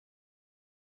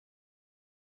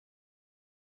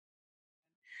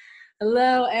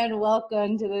Hello and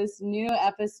welcome to this new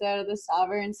episode of the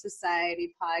Sovereign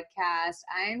Society podcast.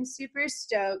 I'm super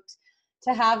stoked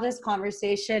to have this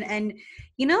conversation. And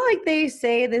like they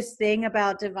say this thing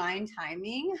about divine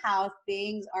timing, how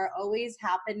things are always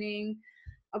happening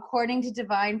according to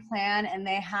divine plan and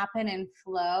they happen in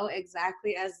flow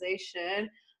exactly as they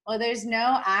should. Well, there's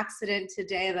no accident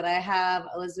today that I have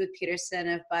Elizabeth Peterson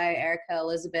of by Erika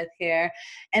Elizabeth here.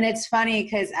 And it's funny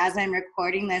because as I'm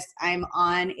recording this, I'm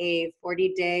on a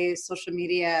 40-day social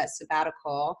media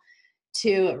sabbatical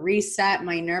to reset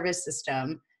my nervous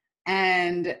system.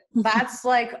 And that's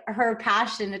like her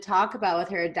passion to talk about with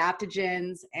her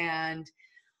adaptogens and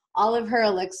all of her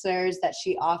elixirs that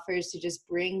she offers to just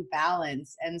bring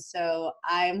balance. And so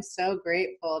I'm so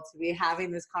grateful to be having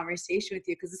this conversation with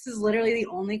you because this is literally the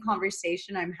only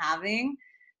conversation I'm having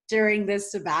during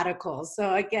this sabbatical.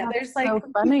 So again, That's there's like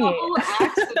so funny. no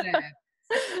accident.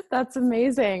 That's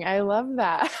amazing. I love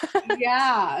that.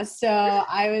 Yeah. So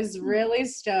I was really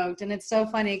stoked. And it's so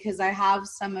funny because I have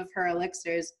some of her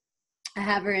elixirs. I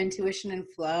have her intuition and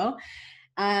flow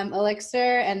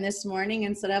elixir, and this morning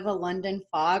instead of a London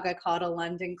fog, I call it a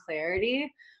London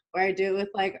clarity, where I do it with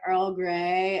like Earl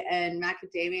Grey and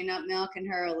macadamia nut milk and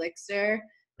her elixir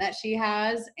that she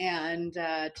has, and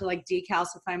to like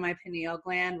decalcify my pineal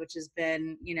gland, which has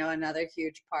been another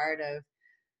huge part of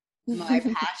my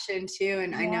passion too.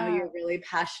 And I know you're really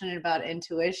passionate about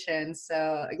intuition,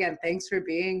 so again, thanks for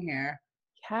being here.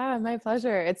 Yeah, my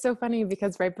pleasure. It's so funny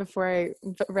because right before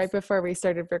we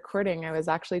started recording, I was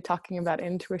actually talking about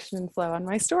intuition and flow on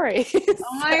my story.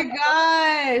 Oh my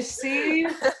gosh. See,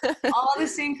 all the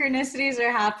synchronicities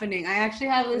are happening. I actually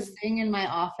have this thing in my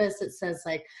office that says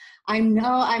like, I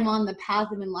know I'm on the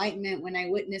path of enlightenment when I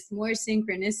witness more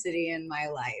synchronicity in my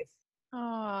life.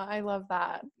 Oh, I love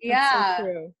that. Yeah. That's so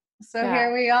true. So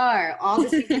here we are, all the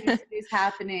synchronicities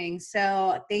happening.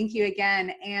 So thank you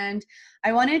again. And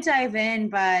I want to dive in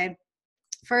by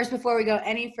first, before we go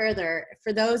any further,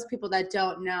 for those people that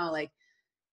don't know, like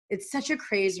it's such a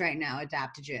craze right now,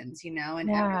 adaptogens, and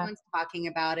everyone's talking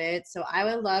about it. So I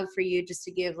would love for you just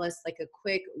to give us like a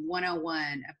quick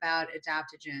 101 about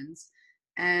adaptogens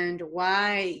and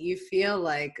why you feel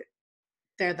like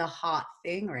they're the hot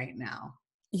thing right now.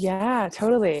 Yeah,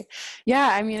 totally. Yeah,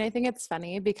 I mean, I think it's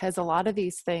funny because a lot of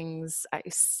these things I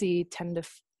see tend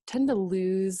to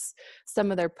lose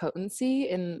some of their potency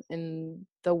in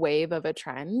the wave of a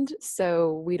trend.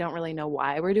 So we don't really know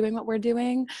why we're doing what we're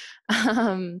doing.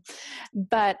 But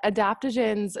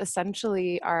adaptogens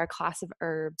essentially are a class of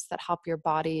herbs that help your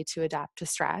body to adapt to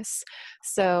stress.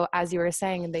 So as you were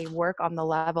saying, they work on the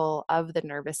level of the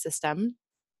nervous system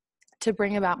to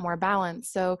bring about more balance.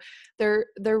 So they're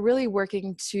really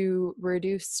working to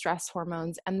reduce stress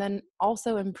hormones and then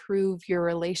also improve your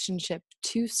relationship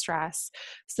to stress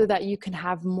so that you can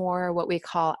have more what we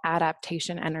call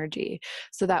adaptation energy.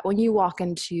 So that when you walk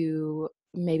into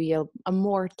maybe a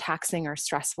more taxing or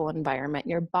stressful environment,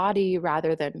 your body,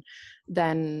 rather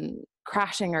than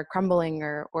crashing or crumbling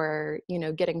or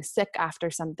getting sick after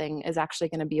something, is actually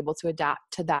going to be able to adapt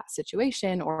to that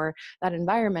situation or that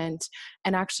environment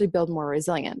and actually build more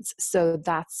resilience. So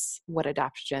that's what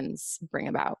adaptogens bring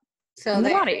about. So the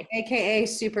body, AKA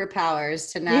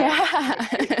superpowers to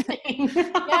navigate.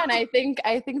 Yeah, and I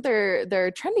think they're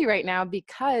trendy right now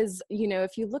because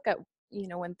if you look at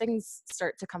when things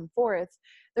start to come forth,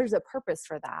 there's a purpose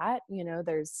for that.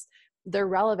 They're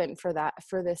relevant for that,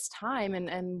 for this time,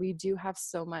 and we do have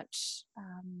so much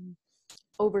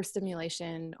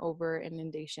overstimulation, over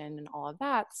inundation, and all of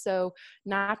that. So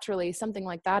naturally, something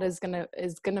like that is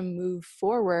gonna move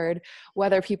forward,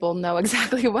 whether people know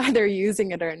exactly why they're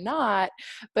using it or not.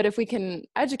 But if we can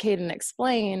educate and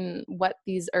explain what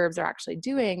these herbs are actually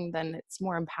doing, then it's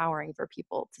more empowering for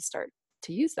people to start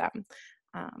to use them.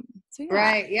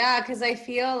 Right. Yeah. Cause I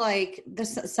feel like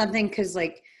this something, cause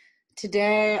like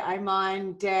today I'm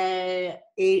on day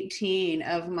 18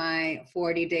 of my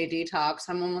 40-day detox.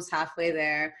 I'm almost halfway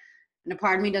there. And a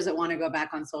part of me doesn't want to go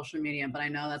back on social media, but I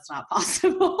know that's not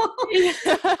possible.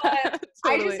 But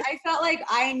Totally. I felt like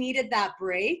I needed that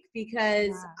break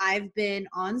because I've been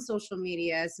on social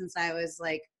media since I was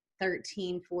like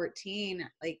 13, 14,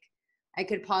 like I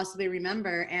could possibly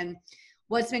remember. And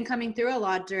what's been coming through a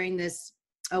lot during this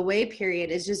away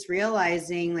period is just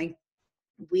realizing like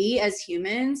we as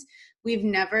humans, we've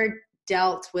never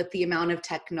dealt with the amount of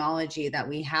technology that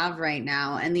we have right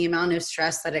now and the amount of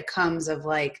stress that it comes of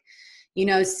like,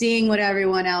 seeing what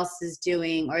everyone else is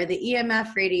doing, or the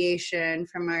EMF radiation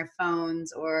from our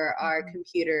phones or our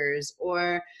computers,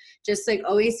 or just like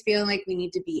always feeling like we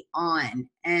need to be on.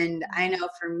 And I know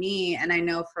for me, and I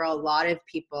know for a lot of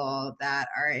people that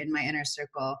are in my inner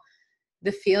circle,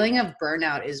 the feeling of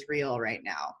burnout is real right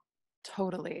now.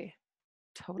 Totally.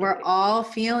 We're Totally. all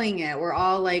feeling it. We're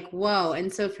all like, whoa.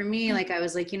 And so for me, like, I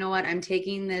was like, you know what? I'm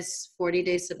taking this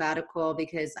 40-day sabbatical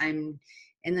because I'm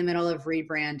in the middle of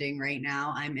rebranding right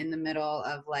now. I'm in the middle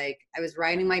of like, I was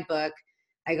writing my book.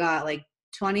 I got like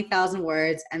 20,000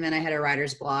 words and then I had a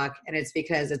writer's block. And it's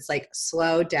because it's like,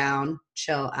 slow down,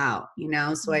 chill out, you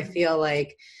know? So I feel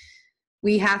like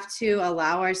we have to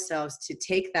allow ourselves to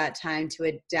take that time to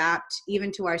adapt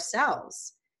even to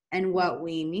ourselves and what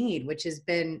we need, which has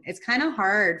been, it's kind of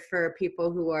hard for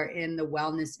people who are in the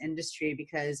wellness industry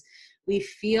because we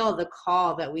feel the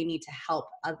call that we need to help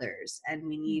others and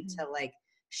we need to like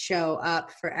show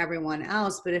up for everyone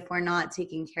else. But if we're not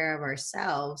taking care of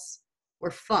ourselves,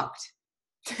 we're fucked.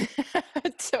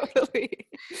 Totally.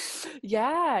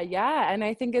 Yeah. And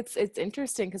I think it's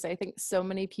interesting because I think so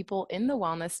many people in the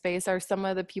wellness space are some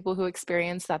of the people who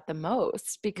experience that the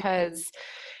most because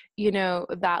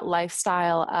that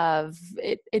lifestyle of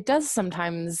it does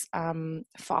sometimes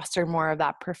foster more of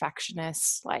that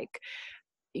perfectionist, like,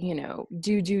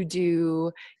 do,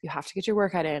 you have to get your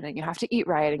workout in and you have to eat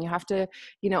right and you have to,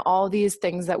 all these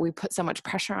things that we put so much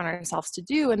pressure on ourselves to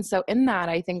do. And so in that,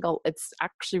 I think it's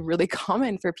actually really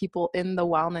common for people in the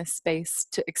wellness space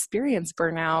to experience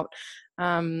burnout.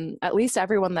 At least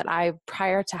everyone that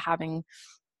prior to having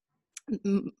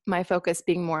my focus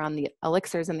being more on the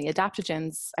elixirs and the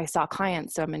adaptogens, I saw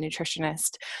clients, so I'm a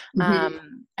nutritionist,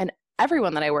 and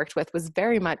everyone that I worked with was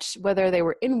very much, whether they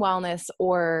were in wellness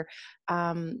or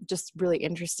just really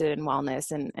interested in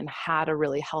wellness and had a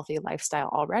really healthy lifestyle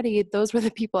already, those were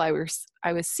the people I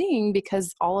was seeing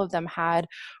because all of them had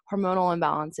hormonal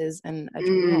imbalances and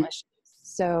adrenal issues.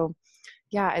 So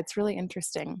yeah, it's really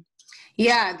interesting.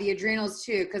 Yeah, the adrenals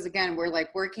too, because again, we're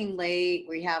like working late,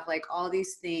 we have like all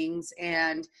these things.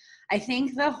 And I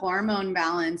think the hormone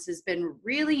balance has been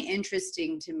really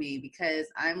interesting to me because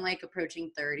I'm like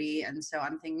approaching 30. And so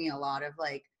I'm thinking a lot of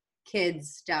like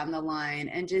kids down the line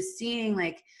and just seeing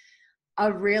like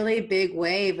a really big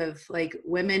wave of like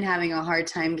women having a hard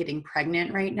time getting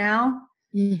pregnant right now.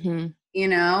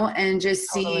 And just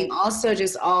Totally. seeing also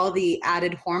just all the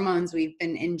added hormones we've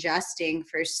been ingesting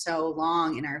for so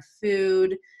long in our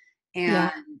food and,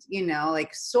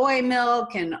 like soy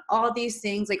milk and all these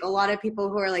things. Like a lot of people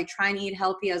who are like trying to eat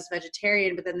healthy as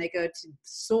vegetarian, but then they go to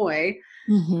soy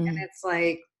and it's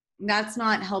like, that's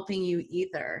not helping you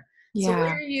either. So what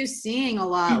are you seeing a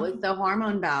lot with the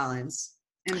hormone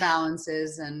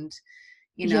imbalances and,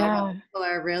 what people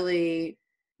are really,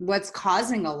 what's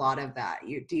causing a lot of that?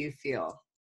 Do you feel?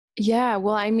 Yeah,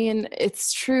 well, I mean,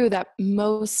 it's true that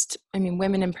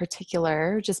women in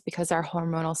particular, just because our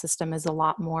hormonal system is a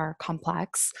lot more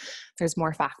complex, there's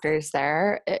more factors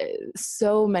there.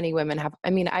 So many women I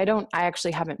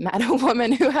actually haven't met a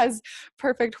woman who has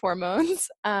perfect hormones.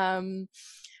 And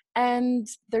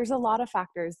there's a lot of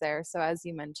factors there. So as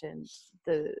you mentioned,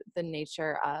 the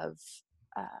nature of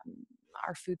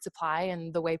our food supply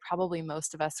and the way probably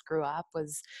most of us grew up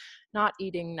was not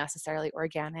eating necessarily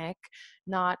organic,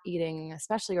 not eating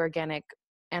especially organic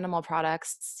animal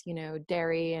products,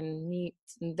 dairy and meat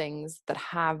and things that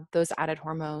have those added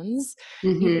hormones.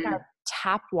 Even our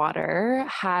tap water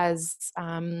has,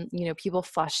 people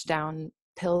flush down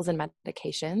pills and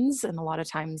medications and a lot of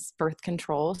times birth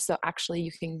control. So actually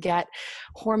you can get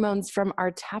hormones from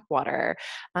our tap water,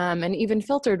 and even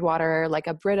filtered water like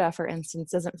a Brita, for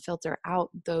instance, doesn't filter out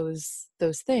those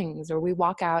things. Or we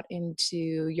walk out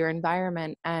into your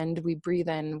environment and we breathe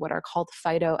in what are called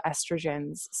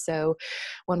phytoestrogens. So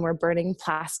when we're burning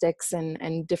plastics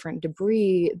and different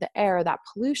debris, the air, that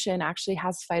pollution actually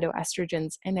has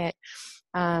phytoestrogens in it.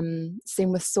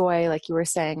 Same with soy, like you were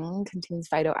saying, contains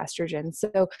phytoestrogen.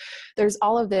 So there's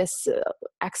all of this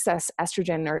excess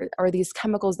estrogen or these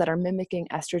chemicals that are mimicking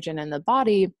estrogen in the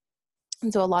body.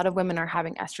 And so a lot of women are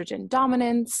having estrogen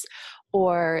dominance,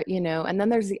 or, and then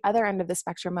there's the other end of the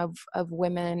spectrum of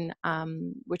women,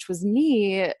 which was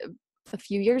me a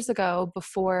few years ago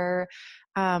before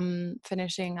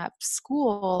finishing up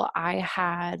school. I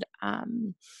had, I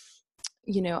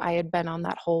had been on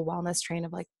that whole wellness train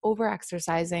of like over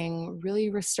exercising, really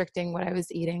restricting what I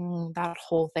was eating, that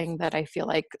whole thing that I feel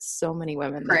like so many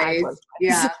women that I've worked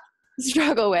with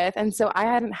struggle with. And so I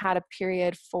hadn't had a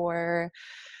period for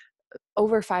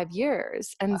over 5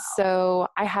 years. And so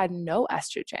I had no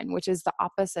estrogen, which is the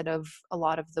opposite of a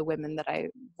lot of the women that I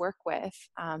work with.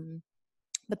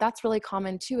 But that's really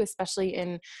common too, especially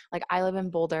in, like, I live in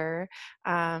Boulder,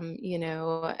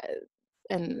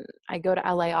 and I go to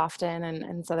LA often and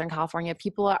in Southern California,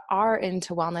 people are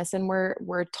into wellness, and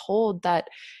we're told that,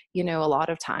 you know, a lot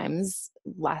of times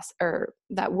less, or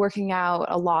that working out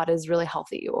a lot is really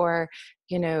healthy, or,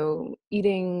 you know,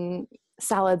 eating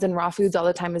salads and raw foods all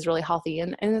the time is really healthy.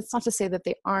 And it's not to say that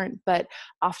they aren't, but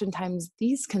oftentimes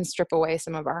these can strip away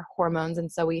some of our hormones.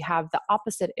 And so we have the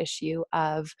opposite issue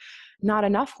of not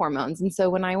enough hormones. And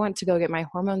so when I went to go get my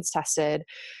hormones tested,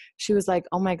 she was like,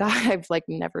 "Oh my God, I've like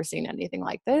never seen anything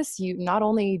like this. You not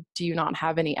only do you not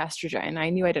have any estrogen,"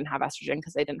 I knew I didn't have estrogen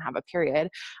because I didn't have a period.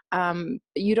 But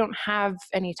you don't have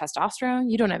any testosterone.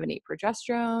 You don't have any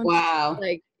progesterone. Wow.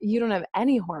 Like you don't have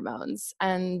any hormones.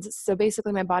 And so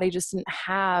basically my body just didn't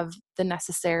have the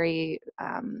necessary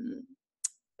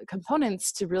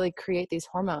components to really create these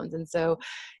hormones. And so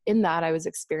in that I was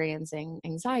experiencing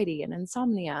anxiety and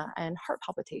insomnia and heart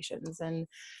palpitations. And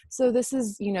so this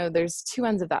is, you know, there's two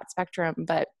ends of that spectrum,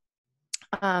 but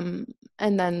and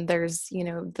then there's, you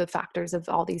know, the factors of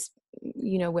all these,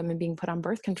 you know, women being put on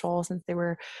birth control since they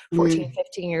were 14,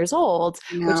 15 years old,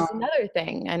 which No. is another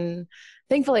thing. And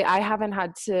thankfully I haven't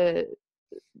had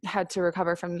to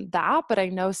recover from that, but I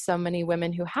know so many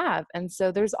women who have. And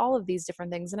so there's all of these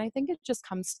different things. And I think it just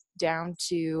comes down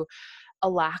to a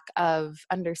lack of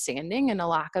understanding and a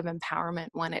lack of empowerment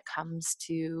when it comes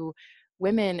to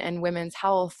women and women's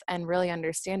health, and really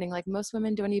understanding, like, most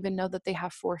women don't even know that they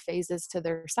have 4 phases to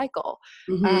their cycle.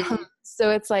 Mm-hmm.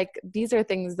 So it's like, these are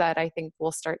things that I think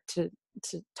we'll start to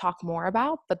talk more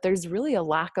about, but there's really a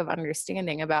lack of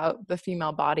understanding about the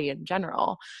female body in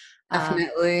general.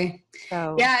 Definitely.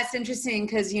 So Yeah, it's interesting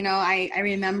because, you know, I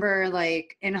remember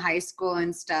like in high school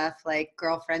and stuff, like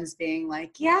girlfriends being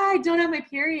like, yeah, I don't have my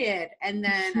period. And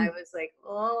then I was like,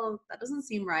 oh, that doesn't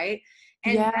seem right.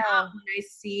 And now yeah. when I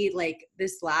see like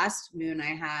this last moon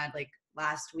I had like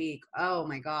last week, oh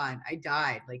my God, I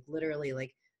died. Like literally,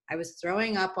 like I was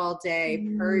throwing up all day,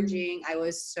 Mm, purging. I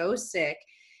was so sick.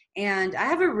 And I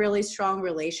have a really strong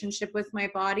relationship with my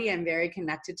body. I'm very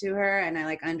connected to her, and I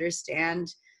like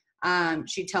understand.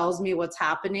 She tells me what's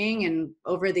happening, and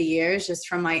over the years, just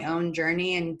from my own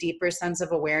journey and deeper sense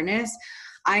of awareness,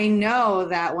 I know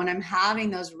that when I'm having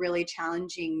those really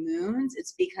challenging moons,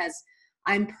 it's because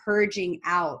I'm purging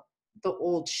out the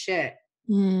old shit,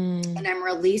 and mm, I'm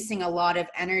releasing a lot of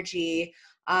energy,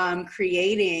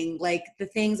 creating like the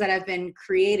things that have been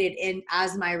created in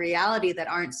as my reality that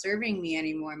aren't serving me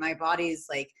anymore. My body's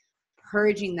like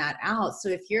purging that out. So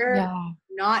if you're yeah.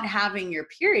 not having your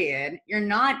period, you're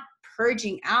not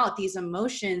purging out these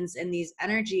emotions and these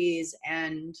energies.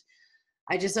 And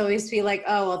I just always feel like,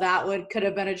 oh, well, that could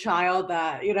have been a child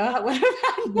that, you know, would have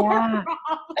had more Yeah.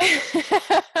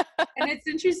 problems. And it's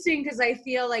interesting because I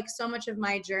feel like so much of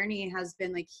my journey has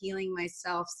been like healing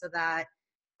myself so that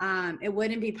it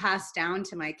wouldn't be passed down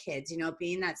to my kids, you know,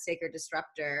 being that sacred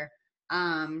disruptor,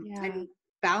 Yeah. and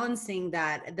balancing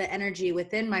that, the energy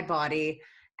within my body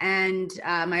and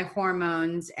my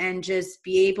hormones, and just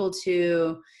be able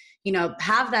to, you know,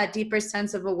 have that deeper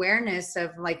sense of awareness of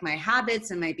like my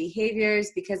habits and my behaviors.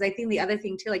 Because I think the other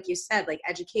thing too, like you said, like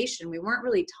education, we weren't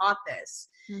really taught this.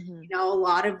 Hmm. You know, a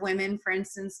lot of women, for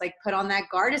instance, like put on that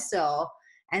Gardasil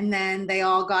and then they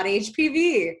all got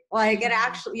HPV. Like it Hmm.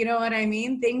 actually, you know what I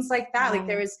mean? Things like that. Like Yeah.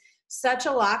 there was such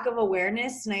a lack of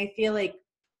awareness. And I feel like,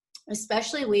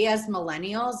 especially we as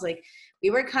millennials, like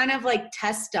we were kind of like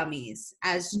test dummies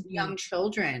as Hmm. young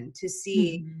children to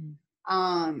see Hmm.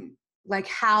 um like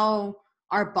how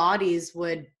our bodies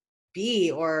would be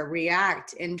or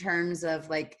react in terms of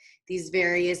like these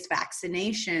various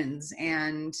vaccinations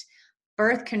and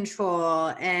birth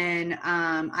control and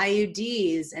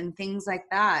IUDs and things like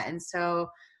that. And so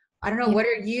I don't know, Yeah. what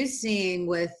are you seeing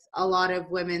with a lot of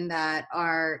women that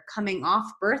are coming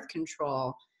off birth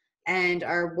control and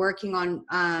are working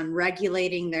on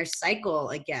regulating their cycle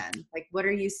again? Like, what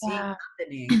are you seeing Yeah.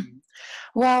 happening?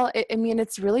 Well, I mean,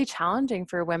 it's really challenging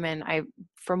for women.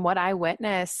 From what I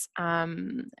witness,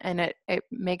 and it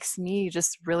makes me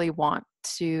just really want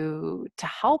to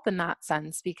help in that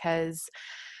sense, because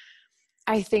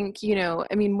I think, you know,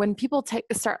 I mean, when people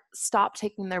stop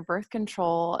taking their birth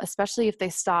control, especially if they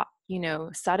stop, you know,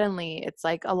 suddenly, it's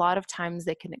like a lot of times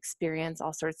they can experience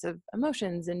all sorts of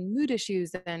emotions and mood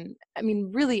issues, and I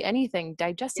mean, really anything,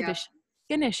 digestive Yeah. issues,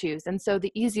 skin issues. And so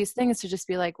the easiest thing is to just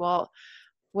be like, well,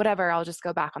 whatever, I'll just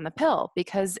go back on the pill,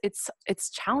 because it's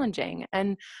challenging.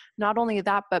 And not only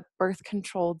that, but birth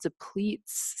control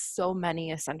depletes so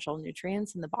many essential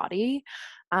nutrients in the body.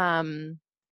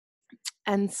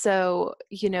 And so,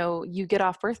 you know, you get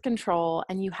off birth control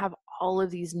and you have all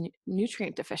of these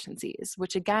nutrient deficiencies,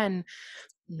 which again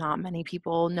not many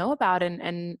people know about,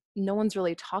 and no one's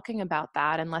really talking about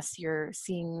that unless you're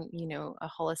seeing, a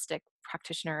holistic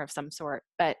practitioner of some sort.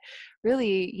 But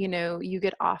really, you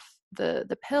get off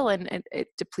the pill, and it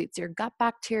depletes your gut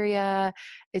bacteria,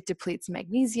 it depletes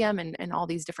magnesium and all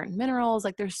these different minerals.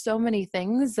 Like, there's so many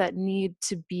things that need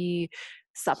to be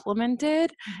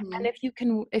supplemented. And if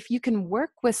you can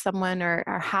work with someone, or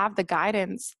have the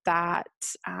guidance that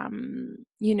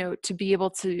to be able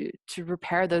to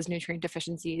repair those nutrient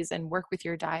deficiencies and work with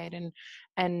your diet,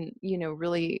 and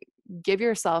really give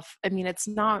yourself, I mean, it's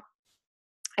not,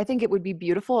 I think it would be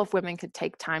beautiful if women could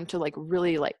take time to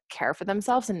really care for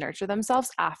themselves and nurture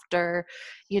themselves after,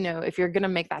 if you're going to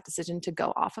make that decision to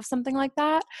go off of something like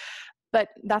that. But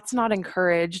that's not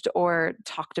encouraged or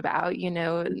talked about.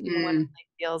 No one really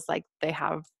feels like they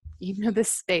have, the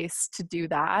space to do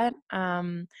that.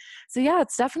 So yeah,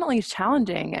 it's definitely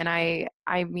challenging. And I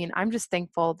mean, I'm just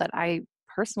thankful that I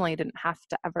personally didn't have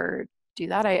to ever do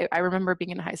that. I remember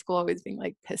being in high school, always being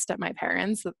pissed at my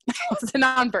parents that I wasn't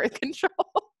on birth control.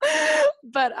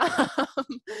 But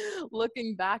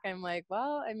looking back, I'm like,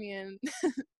 well, I mean,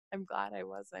 I'm glad I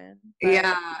wasn't. But.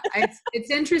 Yeah, it's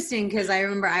interesting because I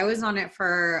remember I was on it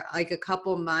for a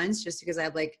couple months just because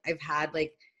I've had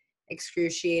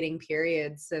excruciating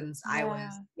periods since I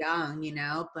was young,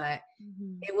 but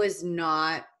it was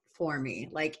not for me.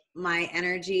 My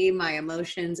energy, my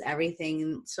emotions,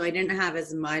 everything. So I didn't have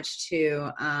as much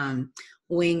to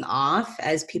wing off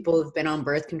as people who've been on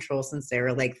birth control since they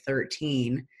were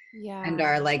 13. And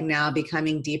are now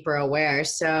becoming deeper aware.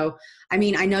 So, I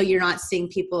mean, I know you're not seeing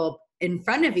people in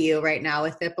front of you right now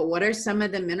with it, but what are some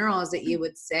of the minerals that you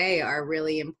would say are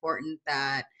really important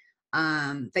that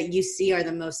that you see are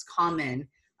the most common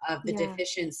of the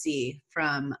deficiency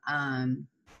from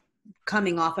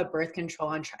coming off of birth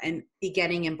control and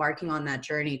embarking on that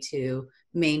journey to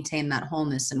maintain that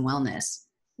wholeness and wellness?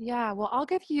 Yeah, well, I'll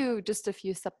give you just a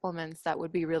few supplements that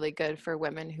would be really good for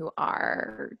women who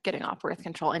are getting off birth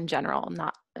control in general.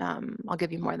 Not, I'll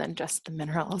give you more than just the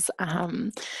minerals.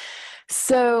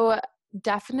 So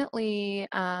definitely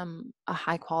a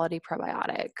high quality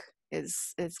probiotic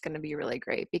is going to be really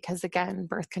great, because again,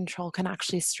 birth control can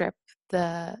actually strip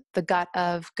the gut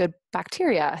of good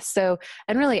bacteria. So,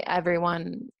 and really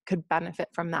everyone could benefit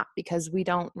from that, because we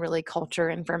don't really culture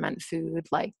and ferment food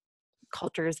like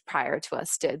cultures prior to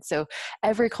us did. So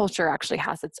every culture actually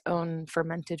has its own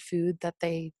fermented food that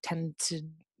they tend to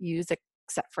use,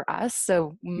 except for us.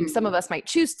 So some of us might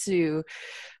choose to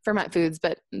ferment foods,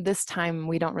 but this time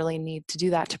we don't really need to do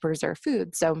that to preserve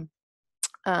food. So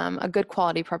a good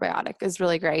quality probiotic is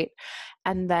really great.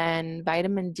 And then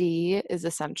vitamin D is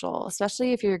essential,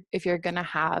 especially if you're going to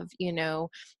have,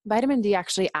 vitamin D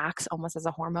actually acts almost as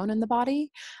a hormone in the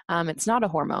body. It's not a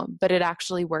hormone, but it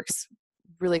actually works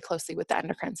really closely with the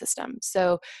endocrine system.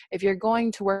 So if you're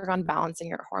going to work on balancing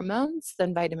your hormones,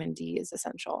 then vitamin D is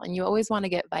essential. And you always want to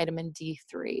get vitamin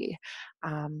D3.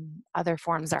 Other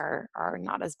forms are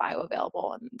not as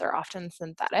bioavailable, and they're often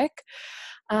synthetic.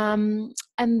 And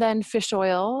then fish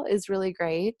oil is really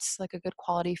great, like a good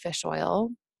quality fish oil.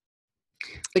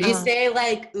 Would you say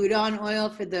udon oil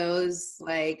for those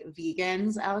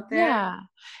vegans out there?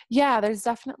 Yeah, there's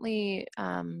definitely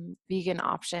vegan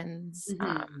options,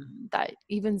 that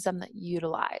even some that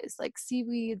utilize like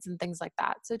seaweeds and things like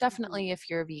that. So definitely if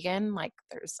you're vegan,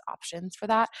 there's options for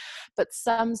that, but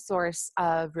some source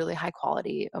of really high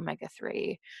quality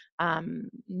omega-3,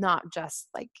 not just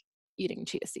eating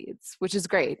chia seeds, which is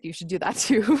great. You should do that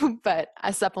too, but a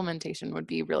supplementation would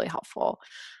be really helpful.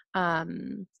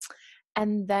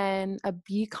 And then a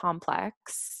B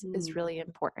complex is really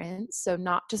important. So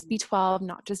not just B12,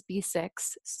 not just B6.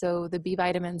 So the B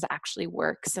vitamins actually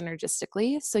work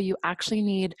synergistically. So you actually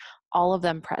need all of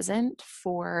them present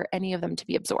for any of them to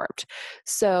be absorbed.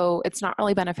 So it's not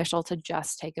really beneficial to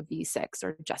just take a B6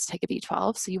 or just take a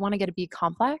B12. So you want to get a B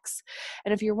complex.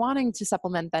 And if you're wanting to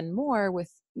supplement then more with,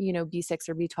 B6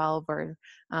 or B12 or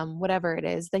whatever it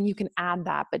is, then you can add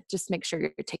that, but just make sure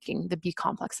you're taking the B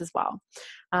complex as well.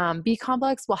 B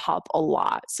complex will help a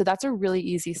lot. So that's a really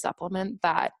easy supplement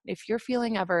that if you're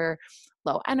feeling ever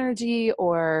low energy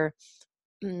or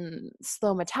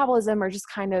slow metabolism or just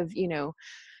kind of,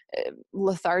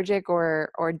 lethargic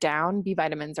or down, B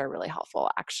vitamins are really helpful.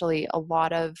 Actually, a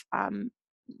lot of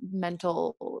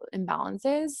mental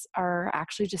imbalances are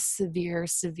actually just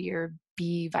severe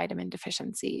B vitamin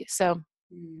deficiency. So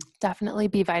definitely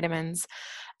B vitamins.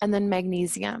 And then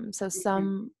magnesium. So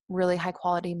some really high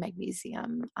quality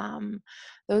magnesium.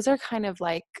 Those are kind of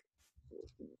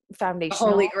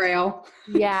foundational. Holy grail.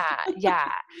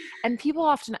 Yeah. And people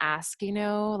often ask,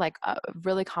 a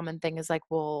really common thing is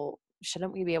well,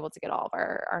 shouldn't we be able to get all of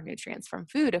our nutrients from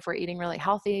food if we're eating really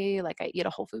healthy? Like, I eat a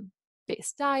whole food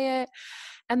based diet.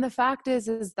 And the fact is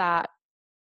that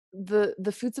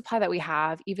the food supply that we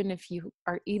have, even if you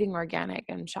are eating organic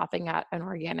and shopping at an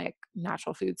organic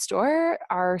natural food store,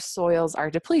 our soils are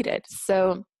depleted.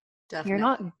 So you're Definitely.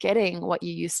 not getting what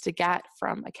you used to get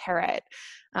from a carrot.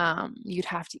 You'd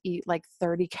have to eat like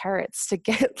 30 carrots to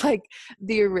get like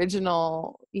the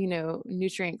original,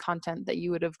 nutrient content that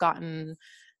you would have gotten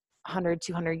 100,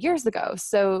 200 years ago.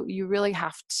 So you really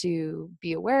have to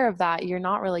be aware of that. You're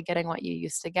not really getting what you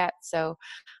used to get. So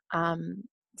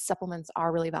supplements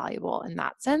are really valuable in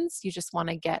that sense. You just want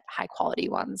to get high quality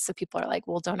ones. So people are like,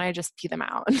 well, don't I just pee them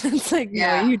out? It's like, no,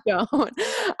 Yeah. you don't.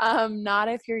 Not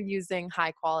if you're using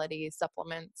high quality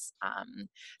supplements.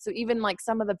 So even like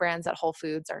some of the brands at Whole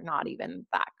Foods are not even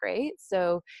that great.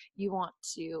 So you want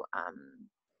to,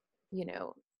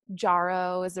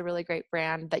 Jarrow is a really great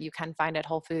brand that you can find at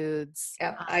Whole Foods.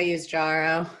 Yep. I use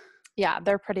Jarrow. Yeah,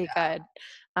 they're pretty good.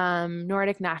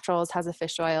 Nordic Naturals has a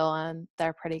fish oil and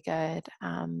they're pretty good.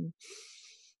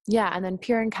 Yeah, and then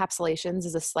Pure Encapsulations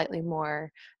is a slightly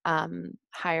more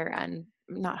higher end,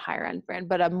 not higher end brand,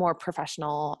 but a more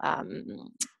professional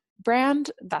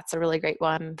brand. That's a really great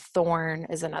one. Thorn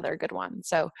is another good one.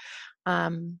 So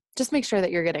just make sure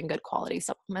that you're getting good quality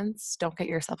supplements. Don't get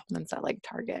your supplements at like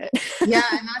Target. Yeah,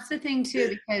 and that's the thing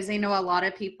too, because I know a lot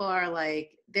of people are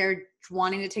like, they're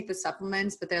wanting to take the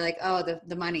supplements, but they're like, oh,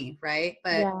 the money, right?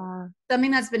 But Yeah.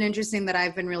 something that's been interesting that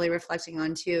I've been really reflecting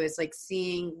on too is like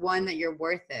seeing one that you're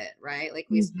worth it, right? Like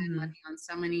we spend money on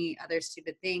so many other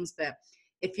stupid things, but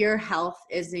if your health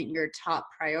isn't your top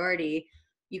priority,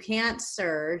 you can't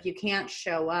serve, you can't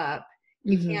show up,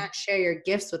 you can't share your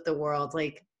gifts with the world.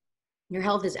 Like your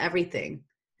health is everything.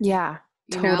 Yeah,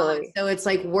 totally. So it's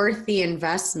like worth the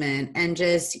investment and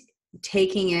just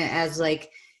taking it as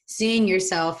like seeing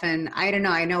yourself. And I don't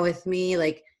know, I know with me,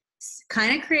 like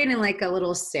kind of creating like a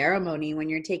little ceremony when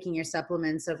you're taking your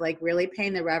supplements of like really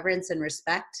paying the reverence and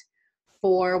respect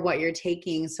for what you're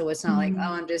taking. So it's not like,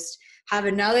 oh, I'm just have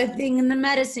another thing in the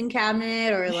medicine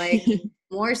cabinet or like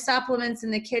more supplements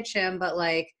in the kitchen, but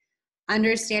like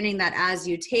understanding that as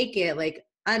you take it, like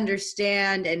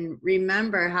understand and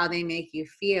remember how they make you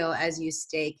feel as you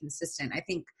stay consistent. I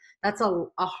think that's a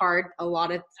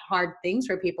lot of hard things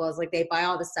for people is like they buy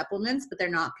all the supplements, but they're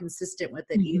not consistent with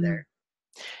it either.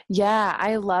 Yeah,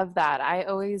 I love that. I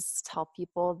always tell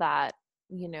people that,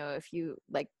 if you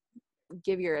like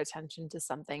give your attention to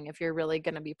something, if you're really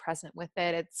going to be present with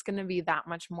it, it's going to be that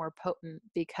much more potent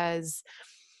because,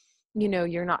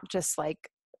 you're not just like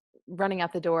running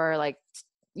out the door, like,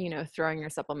 throwing your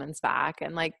supplements back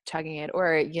and like chugging it,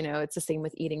 or, it's the same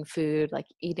with eating food, like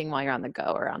eating while you're on the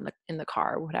go or in the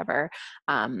car or whatever.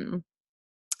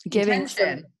 Giving some,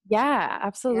 Intention. yeah,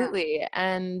 absolutely.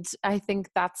 And I think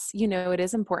that's, it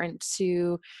is important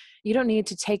you don't need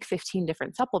to take 15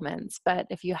 different supplements, but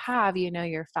if you have,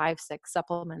 your 5-6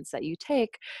 supplements that you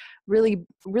take, really,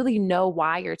 really know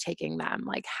why you're taking them,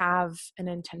 like have an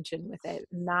intention with it.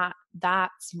 And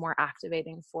that's more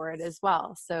activating for it as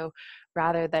well. So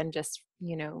rather than just,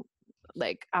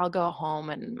 like I'll go home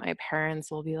and my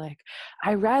parents will be like,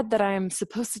 I read that I'm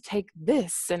supposed to take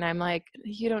this. And I'm like,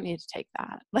 you don't need to take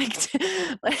that. Like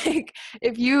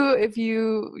if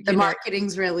you The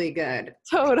marketing's really good.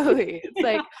 totally. It's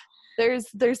like,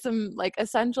 there's some like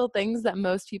essential things that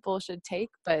most people should take,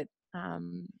 but,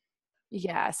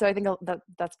 yeah. So I think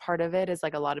that's part of it is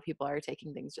like a lot of people are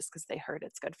taking things just because they heard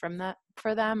it's good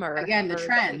for them or Again, the heard that they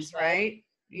trends, should. right?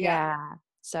 Yeah. Yeah.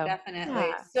 So Definitely.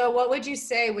 yeah. So what would you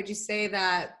say? Would you say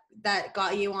that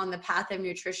got you on the path of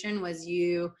nutrition was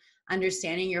you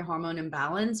understanding your hormone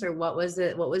imbalance, or what was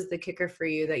it? What was the kicker for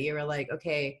you that you were like,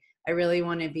 okay, I really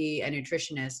want to be a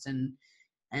nutritionist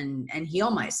and heal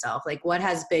myself? Like what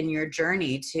has been your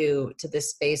journey to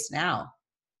this space now?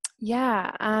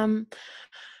 Yeah.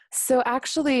 So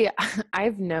actually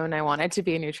I've known I wanted to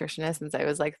be a nutritionist since I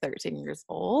was like 13 years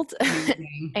old.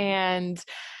 Amazing. And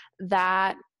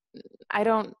that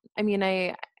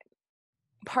I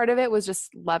part of it was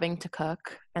just loving to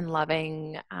cook and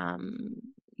loving,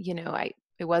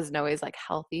 it wasn't always like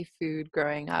healthy food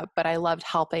growing up, but I loved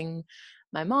helping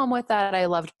my mom with that. I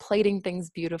loved plating things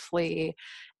beautifully.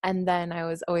 And then I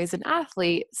was always an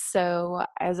athlete. So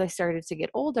as I started to get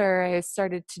older, I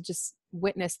started to just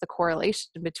witness the correlation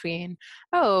between,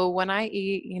 oh, when I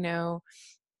eat,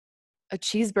 a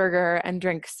cheeseburger and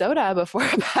drink soda before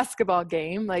a basketball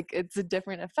game, like it's a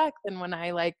different effect than when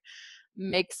I like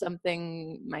make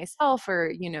something myself or,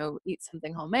 eat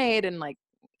something homemade and like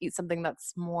eat something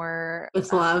that's more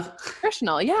With love.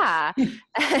 nutritional. Yeah.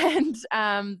 And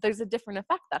there's a different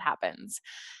effect that happens.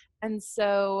 And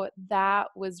so that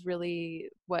was really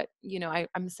what,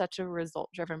 I'm such a result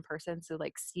driven person. So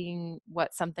like seeing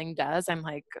what something does, I'm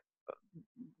like,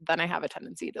 then I have a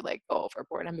tendency to like go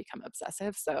overboard and become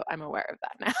obsessive. So I'm aware of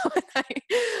that now.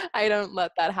 I don't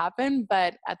let that happen.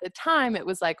 But at the time it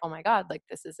was like, oh my God, like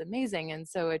this is amazing. And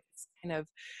so it's kind of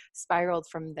spiraled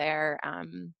from there.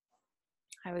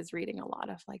 I was reading a lot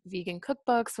of like vegan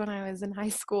cookbooks when I was in high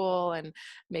school and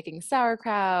making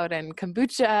sauerkraut and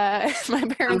kombucha. My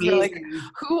parents were like, Amazing.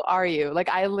 who are you? Like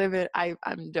I don't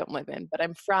live in, but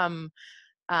I'm from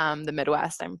the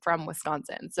Midwest. I'm from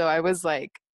Wisconsin. So I was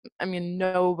like, I mean,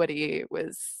 nobody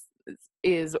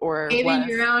is or Paving was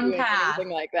your own doing path.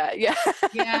 anything like that. Yeah.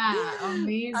 Yeah,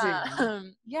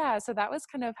 amazing. Yeah. So that was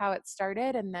kind of how it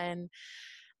started. And then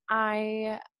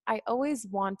I, I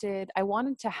wanted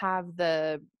to have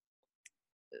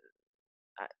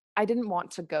I didn't want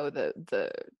to go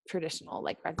the traditional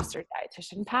like registered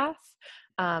dietitian path.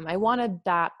 I wanted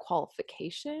that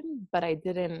qualification, but I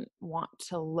didn't want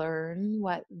to learn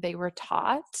what they were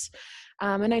taught.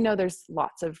 And I know there's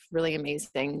lots of really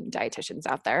amazing dietitians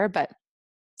out there, but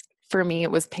for me,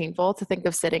 it was painful to think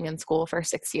of sitting in school for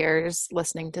 6 years,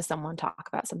 listening to someone talk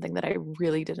about something that I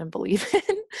really didn't believe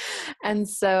in. And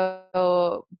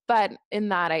so, but in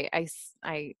that,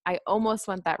 I almost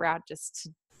went that route because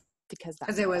Because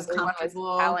that's it what was everyone was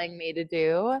comfortable. telling me to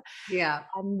do. Yeah.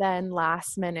 And then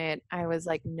last minute, I was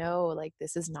like, no, like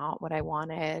this is not what I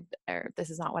wanted, or this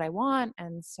is not what I want.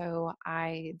 And so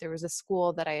there was a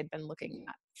school that I had been looking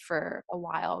at for a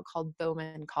while called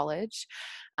Bowman College.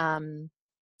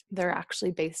 They're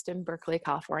actually based in Berkeley,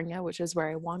 California, which is where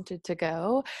I wanted to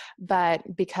go.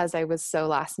 But because I was so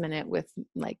last minute with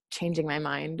like changing my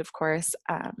mind, of course,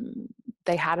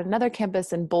 they had another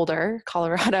campus in Boulder,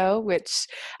 Colorado, which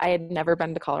I had never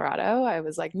been to Colorado. I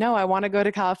was like, no, I want to go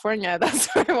to California. That's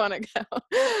where I want to go.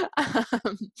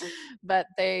 But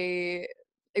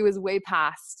it was way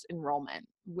past enrollment,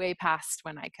 way past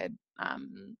when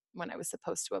when I was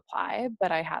supposed to apply.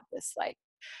 But I had this like,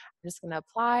 I'm just going to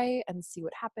apply and see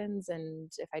what happens.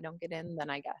 And if I don't get in, then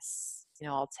I guess,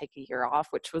 I'll take a year off,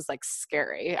 which was like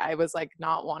scary. I was like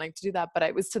not wanting to do that, but I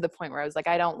was to the point where I was like,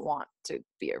 I don't want to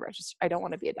be I don't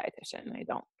want to be a dietitian.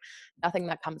 Nothing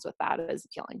that comes with that is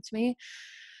appealing to me.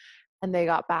 And they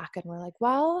got back and were like,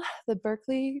 well, the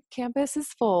Berkeley campus is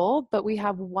full, but we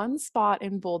have one spot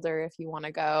in Boulder if you want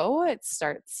to go. It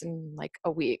starts in like a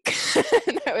week.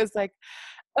 And I was like,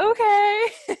 okay.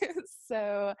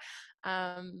 So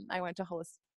I went to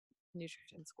holistic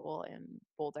nutrition school in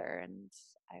Boulder, and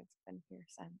I've been here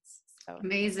since. So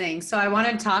Amazing. So I want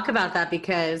to talk about that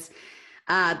because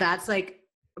that's like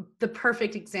the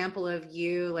perfect example of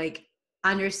you like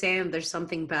understand there's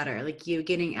something better, like you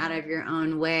getting out of your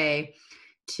own way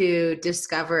to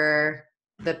discover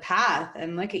the path.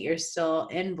 And look at, you're still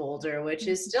in Boulder, which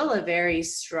is still a very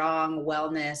strong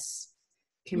wellness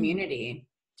community.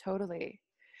 totally.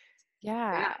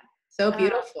 Yeah. Yeah. So Uh,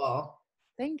 beautiful.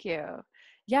 Thank you.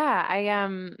 Yeah,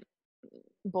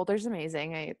 Boulder's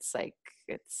amazing. It's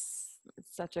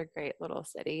such a great little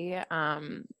city.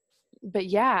 But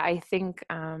yeah, I think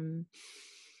when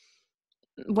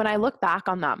I look back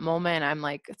on that moment, I'm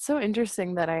like, it's so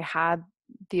interesting that I had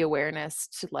the awareness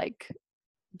to like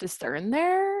discern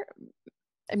there.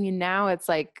 I mean, now it's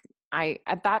like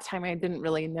at that time I didn't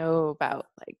really know about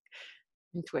like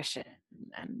intuition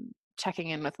and checking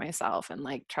in with myself and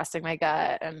like trusting my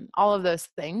gut and all of those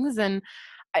things. And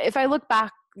if I look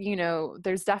back,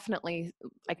 there's definitely,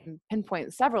 I can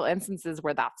pinpoint several instances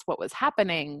where that's what was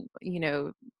happening,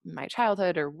 in my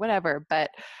childhood or whatever. But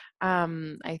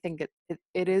I think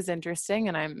it is interesting.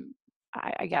 And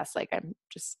I guess like I'm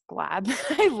just glad that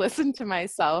I listened to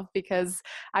myself, because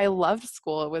I loved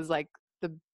school. It was like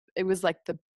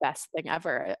the best thing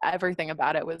ever. Everything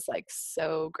about it was like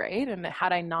so great. And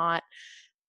had I not,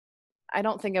 I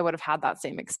don't think I would have had that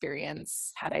same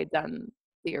experience had I done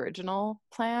the original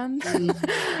plan.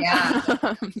 Yeah.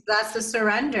 um, That's the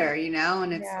surrender,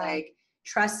 and it's yeah. like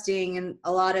trusting, and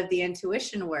a lot of the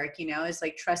intuition work, is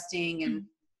like trusting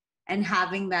and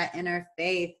having that inner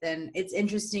faith. And it's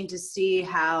interesting to see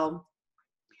how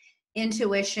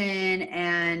intuition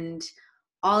and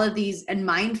all of these and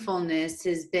mindfulness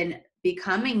has been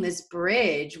becoming this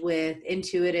bridge with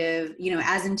intuitive,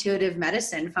 as intuitive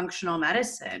medicine, functional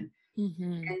medicine.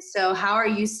 Mm-hmm. And so how are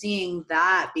you seeing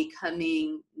that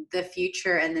becoming the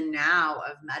future and the now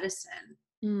of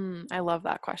medicine? I love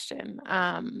that question.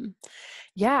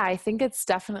 Yeah, I think it's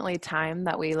definitely time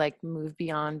that we like move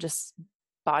beyond just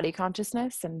body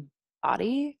consciousness and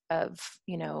body of,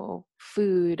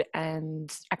 food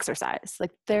and exercise.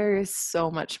 Like there's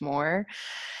so much more.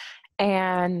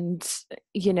 And,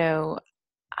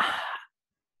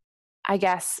 I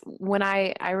guess when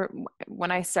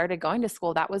when I started going to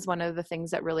school, that was one of the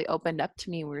things that really opened up to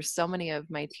me, where so many of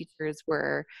my teachers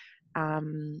were,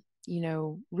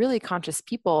 really conscious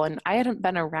people. And I hadn't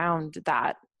been around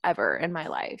that ever in my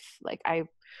life. Like, I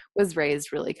was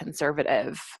raised really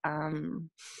conservative.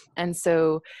 And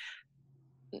so,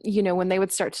 when they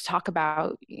would start to talk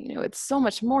about, it's so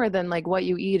much more than like what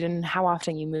you eat and how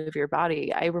often you move your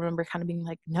body. I remember kind of being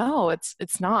like, no,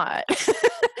 it's not.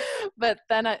 But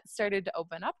then it started to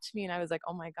open up to me, and I was like,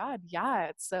 oh my God, yeah,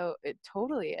 it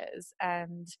totally is.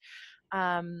 And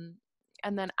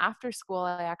then after school,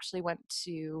 I actually went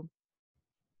to,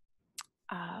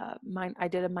 I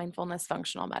did a mindfulness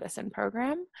functional medicine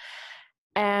program.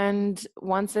 And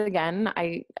once again,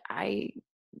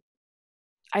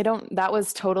 that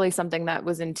was totally something that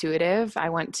was intuitive. I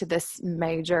went to this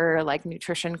major like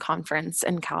nutrition conference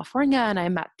in California, and I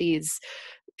met these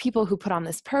people who put on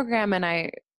this program, and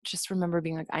I just remember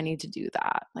being like, I need to do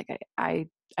that. Like, I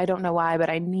don't know why, but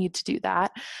I need to do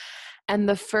that. And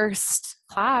the first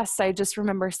class, I just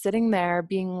remember sitting there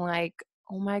being like,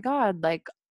 oh my God, like,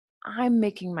 I'm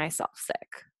making myself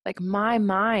sick. Like, my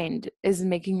mind is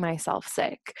making myself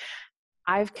sick.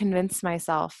 I've convinced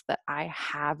myself that I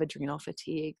have adrenal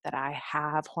fatigue, that I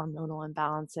have hormonal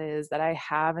imbalances, that I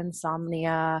have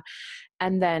insomnia.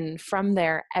 And then from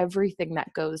there, everything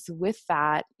that goes with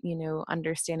that,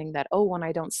 understanding that, oh, when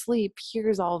I don't sleep,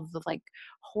 here's all of the like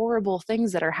horrible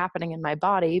things that are happening in my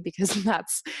body, because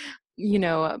that's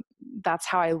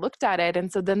how I looked at it.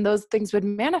 And so then those things would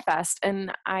manifest.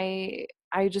 And I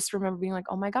just remember being like,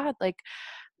 oh my God, like,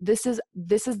 this is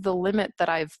the limit that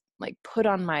I've like put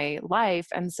on my life.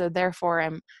 And so therefore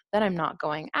I'm not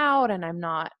going out, and I'm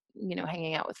not,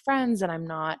 hanging out with friends, and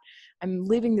I'm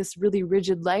living this really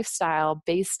rigid lifestyle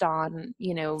based on,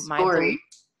 my belief. Story.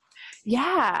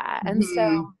 Yeah. And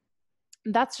so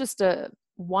that's just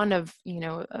one of,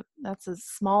 that's a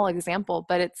small example,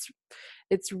 but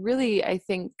it's really, I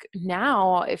think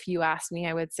now, if you ask me,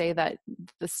 I would say that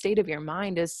the state of your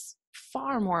mind is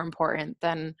far more important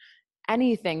than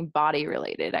anything body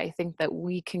related. I think that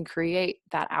we can create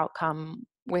that outcome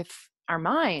with our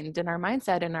mind and our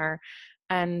mindset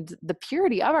and the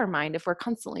purity of our mind. If we're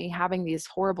constantly having these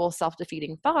horrible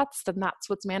self-defeating thoughts, then that's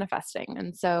what's manifesting.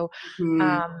 And so,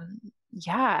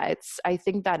 I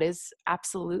think that is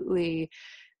absolutely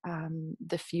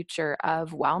the future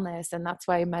of wellness. And that's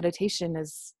why meditation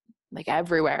is like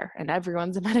everywhere, and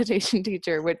everyone's a meditation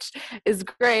teacher, which is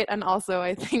great. And also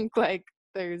I think like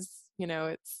there's,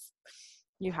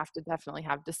 you have to definitely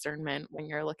have discernment when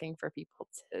you're looking for people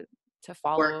to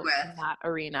follow in that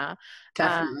arena.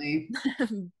 Definitely.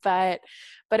 But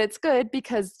it's good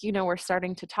because, we're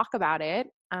starting to talk about it.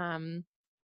 And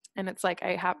it's like,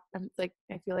 I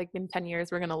feel like in 10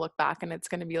 years, we're going to look back and it's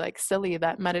going to be like silly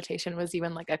that meditation was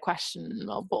even like a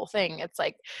questionable thing. It's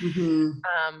like,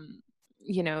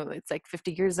 it's like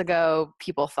 50 years ago,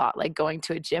 people thought like going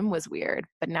to a gym was weird,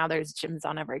 but now there's gyms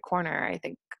on every corner. I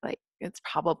think like it's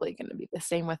probably going to be the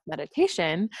same with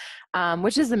meditation,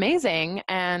 which is amazing.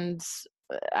 And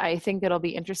I think it'll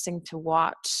be interesting to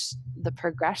watch the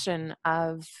progression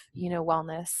of,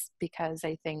 wellness, because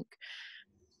I think,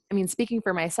 speaking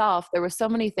for myself, there were so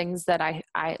many things that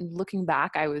I looking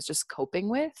back, I was just coping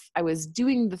with. I was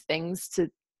doing the things to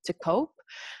cope.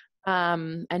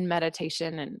 And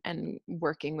meditation and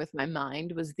working with my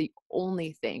mind was the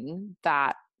only thing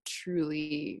that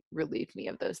truly relieved me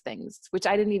of those things, which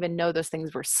I didn't even know those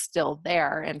things were still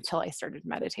there until I started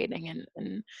meditating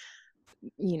and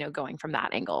going from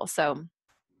that angle. So,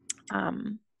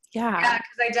 Yeah,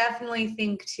 because I definitely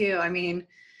think too,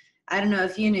 I don't know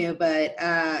if you knew, but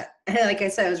like I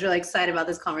said, I was really excited about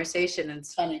this conversation. And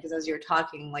it's funny because as you were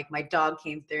talking, like my dog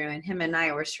came through, and him and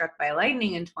I were struck by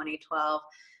lightning in 2012.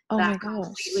 Oh that my gosh.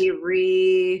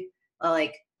 completely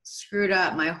screwed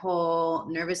up my whole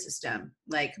nervous system.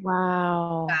 Like,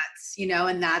 wow. That's,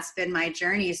 and that's been my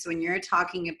journey. So when you're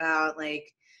talking about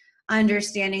like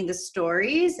understanding the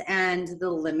stories and the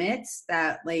limits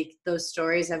that like those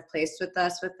stories have placed with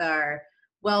us, with our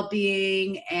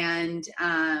well-being and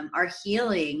our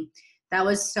healing, that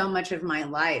was so much of my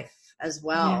life as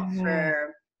well.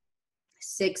 For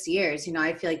 6 years.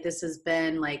 I feel like this has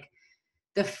been like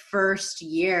the first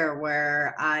year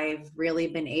where I've really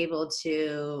been able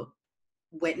to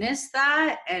witness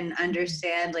that and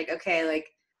understand like, okay, like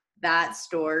that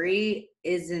story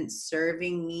isn't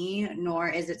serving me, nor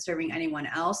is it serving anyone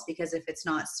else, because if it's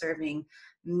not serving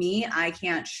me, I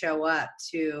can't show up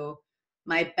to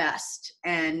my best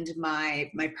and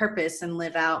my purpose and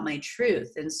live out my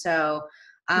truth. And so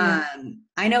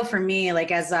I know for me,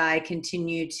 like as I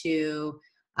continue to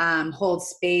hold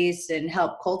space and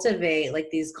help cultivate like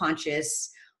these conscious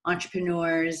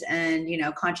entrepreneurs and, you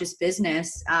know, conscious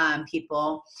business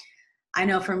people. I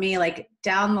know for me, like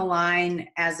down the line,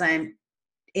 as I'm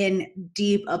in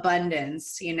deep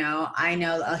abundance, you know, I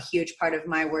know a huge part of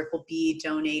my work will be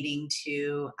donating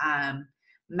to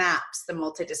MAPS, the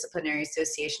Multidisciplinary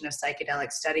Association of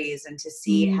Psychedelic Studies, and to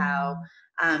see how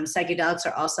Mm, psychedelics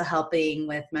are also helping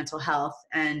with mental health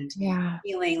and yeah.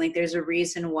 healing. Like there's a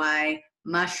reason why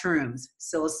mushrooms,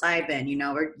 psilocybin, you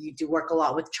know, or you do work a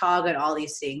lot with chaga and all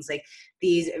these things, like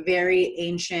these very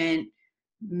ancient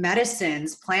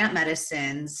medicines, plant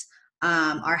medicines,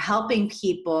 are helping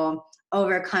people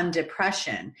overcome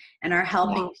depression and are Yeah.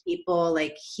 helping people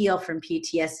like heal from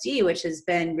PTSD, which has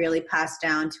been really passed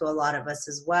down to a lot of us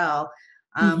as well,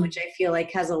 Hmm. which I feel like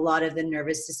has a lot of the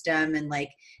nervous system and like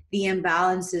the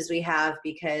imbalances we have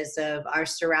because of our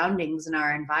surroundings and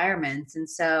our environments. And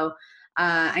so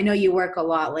I know you work a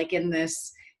lot like in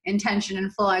this intention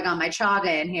and flow. I got my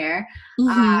chaga in here.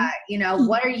 Hmm. You know,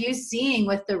 what are you seeing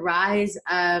with the rise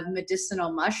of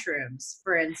medicinal mushrooms,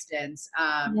 for instance,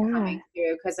 Yeah. coming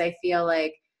through? Because I feel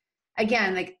like,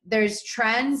 again, like there's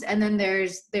trends and then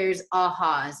there's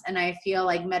ahas, and I feel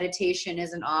like meditation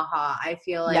is an aha. I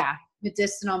feel like Yeah.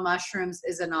 medicinal mushrooms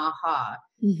is an aha.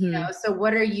 You Hmm. know, so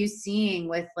what are you seeing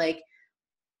with like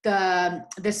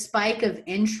the spike of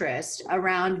interest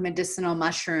around medicinal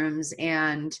mushrooms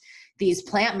and these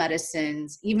plant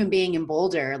medicines, even being in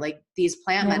Boulder, like these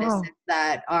plant Yeah. medicines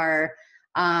that are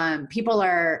people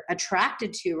are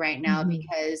attracted to right now Hmm.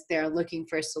 because they're looking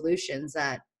for solutions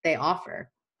that they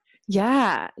offer.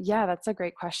 Yeah. Yeah. That's a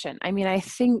great question. I mean, I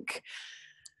think,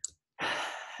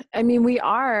 I mean, we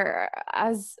are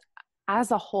as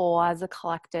a whole, as a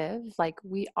collective, like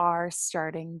we are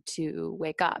starting to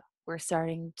wake up. We're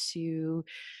starting to,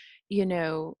 you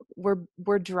know,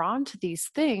 we're drawn to these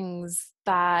things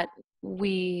that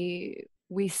we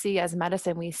see as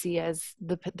medicine. We see as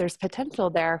there's potential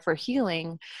there for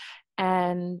healing.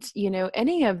 And, you know,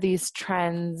 any of these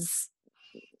trends,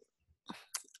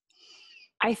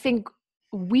 I think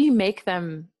we make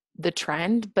them the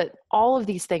trend, but all of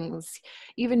these things,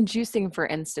 even juicing, for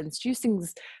instance,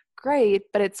 juicing's great,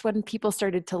 but it's when people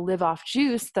started to live off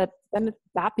juice that then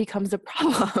that becomes a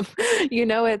problem. You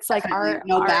know, it's like Definitely our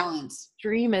no our balance.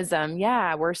 extremism.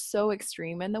 Yeah, we're so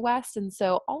extreme in the West. And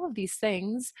so all of these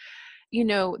things, you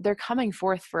know, they're coming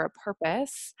forth for a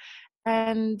purpose.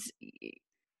 And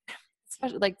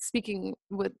especially like speaking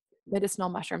with medicinal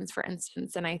mushrooms, for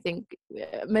instance, and I think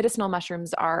medicinal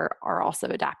mushrooms are also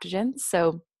adaptogens.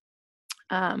 So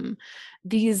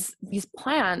these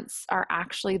plants are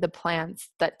actually the plants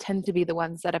that tend to be the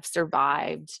ones that have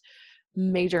survived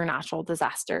major natural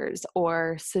disasters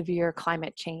or severe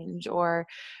climate change, or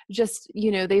just,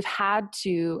 you know, they've had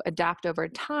to adapt over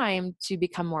time to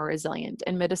become more resilient.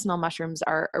 And medicinal mushrooms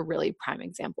are a really prime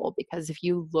example, because if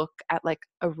you look at like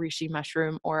a reishi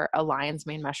mushroom or a lion's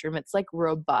mane mushroom, it's like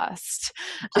robust.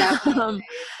 Definitely. um,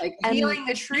 It's like and healing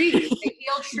the trees. They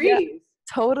heal yeah, trees.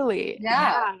 totally.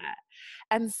 Yeah. Yeah.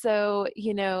 And so,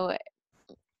 you know,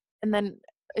 and then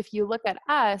if you look at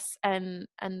us and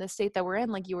the state that we're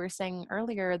in, like you were saying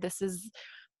earlier, this is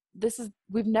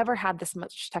we've never had this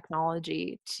much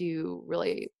technology to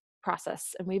really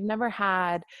process, and we've never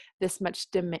had this much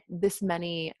this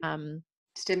many this high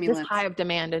Stimulants. of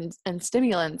demand and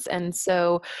stimulants. And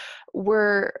so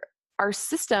we're our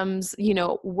systems, you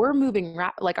know, we're moving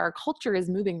like our culture is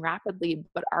moving rapidly,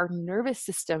 but our nervous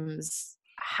systems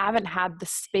haven't had the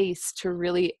space to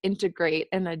really integrate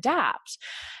and adapt.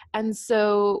 And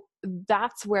so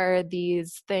that's where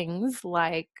these things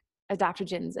like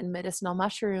adaptogens and medicinal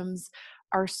mushrooms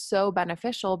are so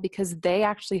beneficial, because they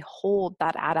actually hold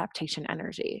that adaptation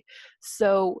energy.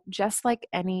 So just like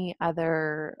any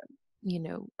other, you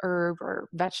know, herb or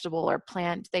vegetable or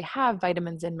plant, they have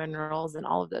vitamins and minerals and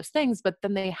all of those things, but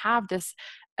then they have this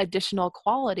additional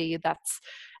quality that's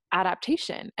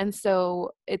adaptation. And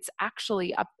so it's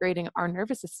actually upgrading our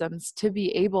nervous systems to be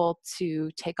able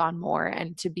to take on more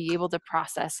and to be able to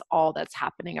process all that's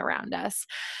happening around us.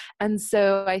 And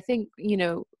so I think, you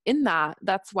know, in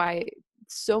that's why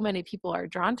so many people are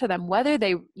drawn to them, whether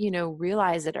they, you know,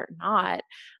 realize it or not.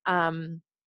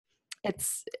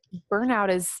 It's burnout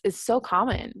is so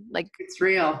common, like It's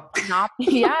real. not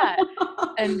yeah,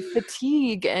 and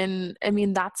fatigue, and I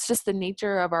mean that's just the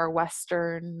nature of our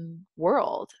Western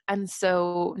world. And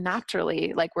so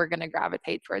naturally, like we're going to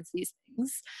gravitate towards these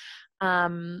things.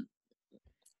 um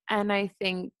and I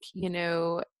think, you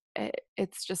know,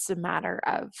 it's just a matter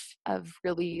of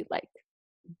really like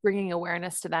bringing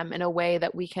awareness to them in a way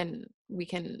that we can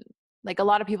Like a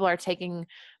lot of people are taking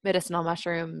medicinal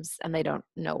mushrooms and they don't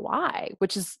know why,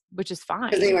 which is Because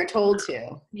they fine. were told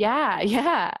to. Yeah.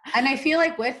 Yeah. And I feel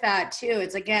like with that too,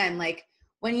 it's again, like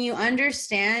when you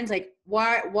understand, like,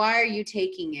 why are you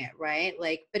taking it? Right.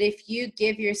 Like, but if you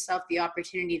give yourself the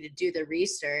opportunity to do the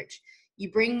research,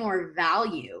 you bring more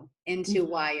value into Mhm.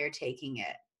 why you're taking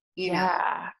it. You know,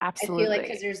 Yeah, I feel like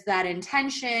because absolutely. there's that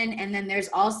intention, and then there's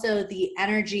also the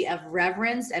energy of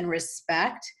reverence and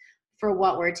respect for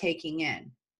what we're taking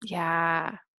in.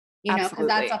 Yeah, You know, because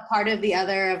that's absolutely. a part of the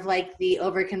other of like the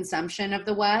overconsumption of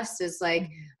the West is like,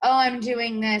 Mhm. oh, I'm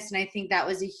doing this. And I think that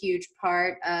was a huge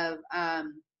part of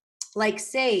like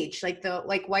sage, like the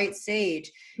like white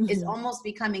sage is Mhm. almost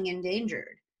becoming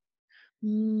endangered.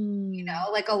 You Mm. know,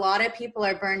 like a lot of people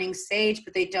are burning sage,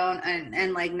 but they don't,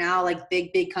 and like now like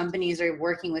big companies are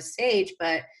working with sage,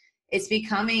 but it's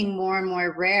becoming more and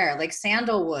more rare. Like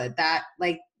sandalwood, that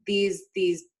like these,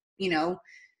 you know,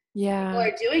 people Yeah.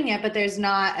 are doing it, but there's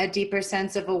not a deeper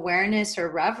sense of awareness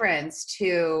or reverence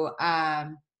to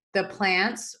the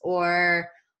plants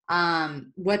or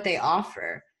what they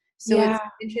offer. So it's Yeah.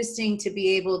 interesting to be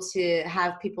able to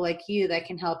have people like you that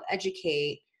can help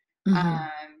educate,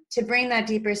 Mhm. to bring that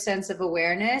deeper sense of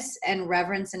awareness and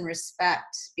reverence and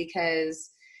respect,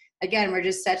 because again, we're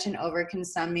just such an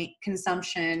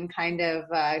consumption kind of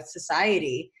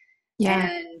society. Yeah.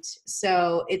 And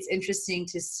so it's interesting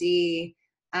to see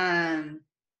um,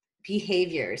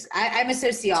 behaviors. I'm a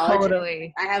sociologist.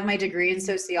 Totally. I have my degree in Mhm.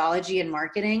 sociology and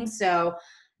marketing. So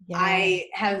Yeah. I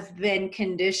have been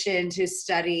conditioned to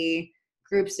study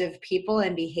groups of people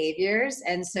and behaviors.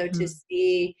 And so to Mhm.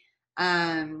 see,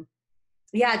 um,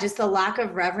 yeah, just the lack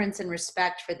of reverence and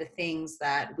respect for the things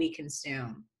that we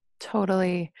consume.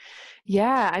 Totally.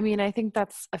 Yeah, I mean, I think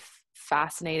that's a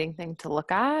fascinating thing to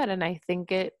look at, and I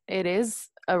think it is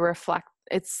a reflect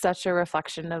it's such a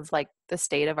reflection of like the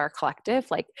state of our collective.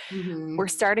 Like we're Mm-hmm.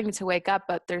 starting to wake up,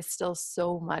 but there's still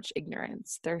so much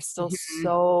ignorance. There's still Mm-hmm.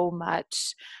 so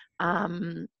much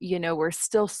we're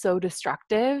still so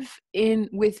destructive in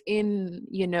within,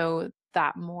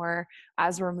 that more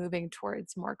as we're moving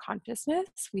towards more consciousness,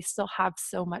 we still have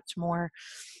so much more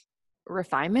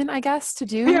refinement, I guess, to We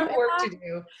do have in work that. to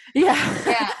do. Yeah.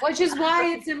 Yeah, which is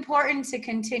why it's important to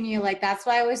continue. Like, that's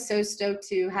why I was so stoked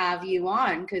to have you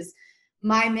on, because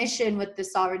my mission with the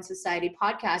Sovereign Society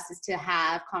podcast is to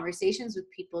have conversations with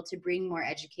people to bring more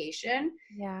education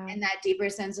Yeah. and that deeper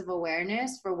sense of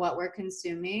awareness for what we're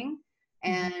consuming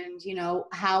Mhm. and, you know,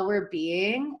 how we're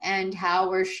being and how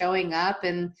we're showing up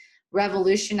and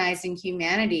revolutionizing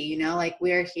humanity. You know, like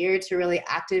we're here to really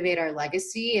activate our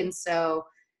legacy. And so,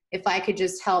 if I could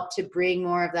just help to bring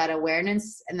more of that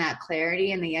awareness and that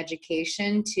clarity and the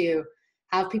education to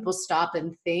have people stop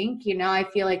and think, you know, I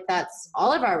feel like that's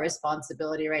all of our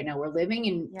responsibility right now. We're living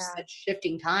in Yeah. such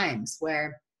shifting times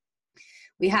where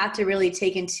we have to really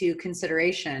take into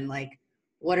consideration, like,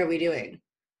 what are we doing?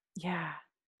 Yeah.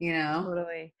 You know?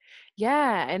 Totally.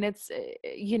 Yeah, and it's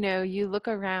you look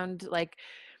around like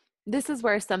this is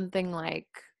where something like,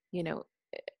 you know,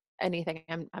 anything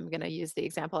I'm going to use the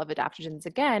example of adaptogens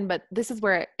again, but this is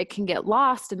where it can get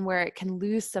lost and where it can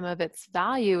lose some of its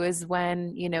value is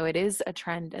when, it is a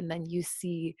trend and then you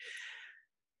see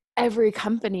every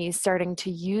company starting to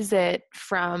use it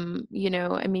from,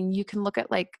 I mean, you can look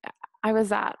at like, I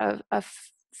was at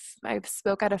I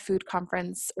spoke at a food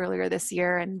conference earlier this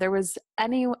year and there was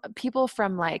people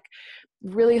from like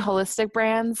really holistic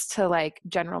brands to like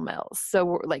General Mills.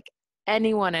 So like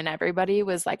anyone and everybody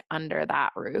was like under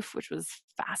that roof, which was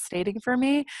fascinating for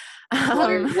me.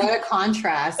 Um, What a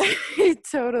contrast.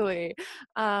 totally.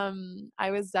 I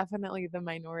was definitely the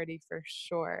minority for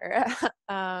sure.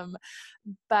 um,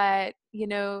 but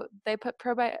they put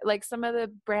like some of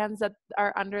the brands that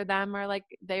are under them are like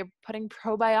they're putting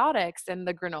probiotics in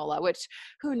the granola, which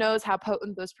who knows how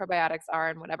potent those probiotics are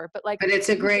and whatever. But like But it's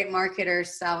a great marketer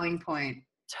selling point.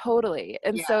 totally.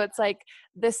 And Yeah. so it's like,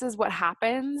 this is what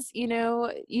happens,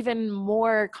 even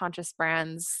more conscious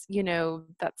brands,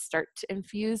 that start to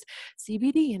infuse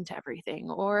CBD into everything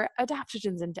or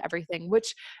adaptogens into everything,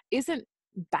 which isn't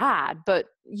bad, but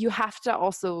you have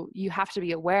to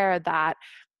be aware that,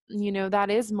 that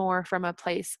is more from a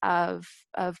place of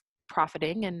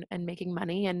profiting and making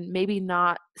money and maybe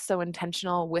not so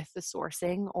intentional with the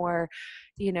sourcing or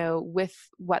with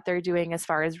what they're doing as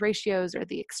far as ratios or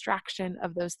the extraction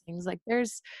of those things. Like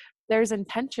there's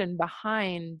intention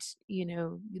behind,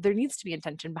 there needs to be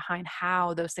intention behind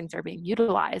how those things are being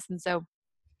utilized. And so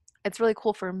it's really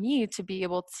cool for me to be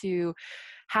able to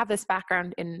have this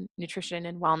background in nutrition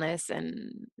and wellness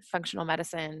and functional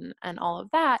medicine and all of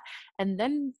that, and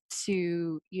then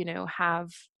to have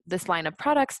this line of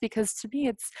products, because to me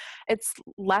it's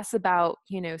less about,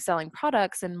 selling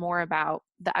products and more about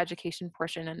the education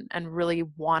portion, and really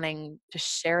wanting to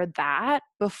share that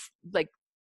like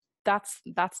that's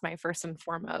my first and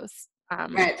foremost.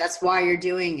 Right. That's why you're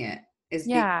doing it, is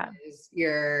Yeah. because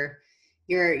you're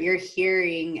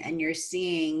hearing and you're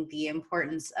seeing the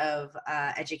importance of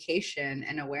education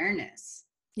and awareness.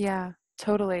 Yeah,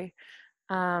 totally.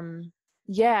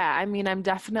 Yeah, I mean, I'm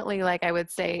definitely, like, I would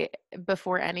say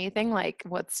before anything, like,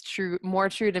 what's more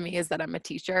true to me is that I'm a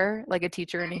teacher, like a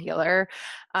teacher and a healer,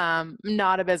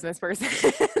 not a business person.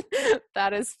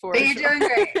 That is for But you're sure. doing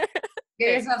great.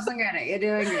 Give yourself some credit. You're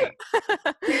doing great.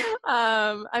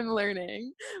 I'm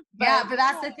learning. But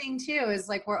that's the thing too, is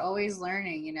like, we're always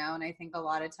learning, and I think a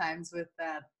lot of times with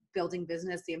building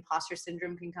business, the imposter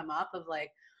syndrome can come up of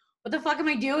like, what the fuck am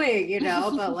I doing?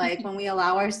 But like when we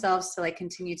allow ourselves to like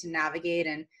continue to navigate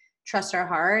and trust our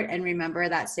heart and remember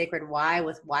that sacred why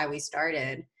with why we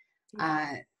started,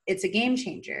 it's a game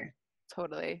changer.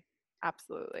 Totally.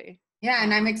 Absolutely. Yeah.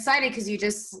 And I'm excited because you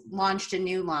just launched a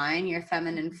new line, your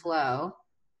Feminine Flow.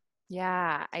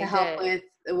 Yeah, To help with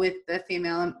the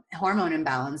female hormone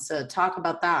imbalance. So talk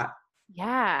about that.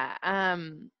 Yeah.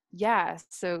 Yeah.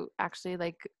 So actually,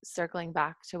 like, circling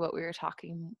back to what we were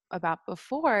talking about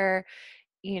before,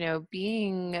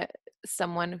 being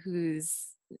someone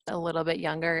who's a little bit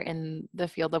younger in the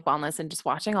field of wellness and just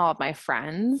watching all of my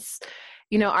friends,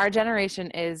 our generation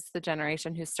is the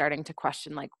generation who's starting to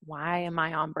question, like, why am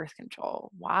I on birth control?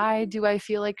 Why do I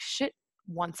feel like shit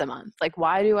once a month? Like,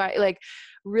 why do I, like,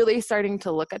 really starting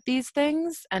to look at these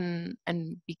things and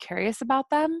be curious about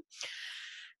them.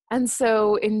 And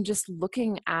so in just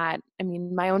looking at, I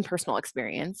mean, my own personal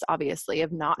experience, obviously,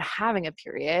 of not having a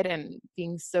period and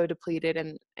being so depleted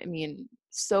and, I mean,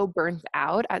 so burnt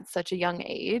out at such a young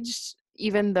age,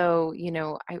 even though,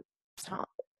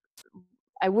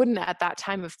 I wouldn't at that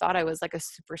time have thought I was like a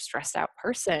super stressed out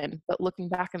person, but looking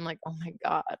back, I'm like, oh my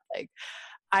God, like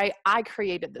I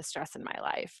created the stress in my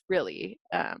life, really.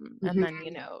 And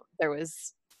then, there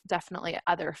was definitely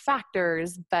other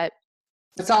factors, but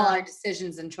it's all our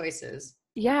decisions and choices.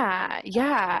 Yeah.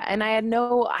 Yeah. And I had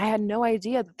no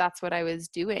idea that that's what I was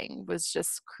doing, was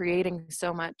just creating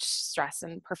so much stress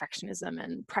and perfectionism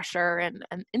and pressure. And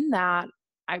in that,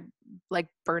 I like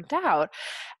burnt out.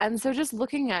 And so just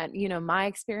looking at, my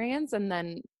experience, and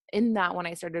then in that, when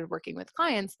I started working with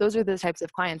clients, those are the types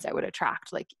of clients I would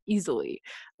attract, like, easily.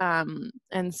 And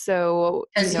so,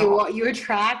 as you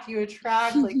attract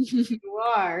like you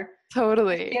are.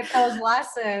 Totally. Get those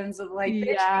lessons of like,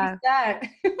 Yeah.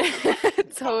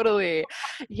 bitch, Totally.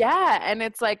 Yeah. And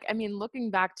it's like, I mean, looking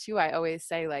back too, I always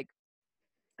say, like,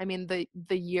 I mean, the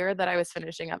year that I was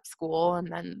finishing up school,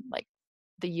 and then like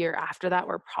the year after that,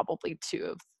 were probably two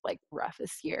of like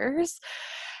roughest years.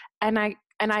 And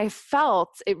I felt,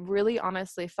 it really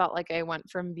honestly felt like I went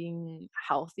from being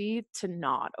healthy to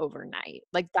not overnight.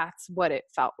 Like, that's what it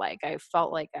felt like. I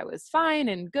felt like I was fine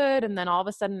and good. And then all of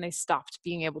a sudden I stopped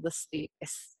being able to sleep. I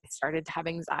started to have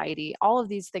anxiety. All of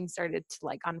these things started to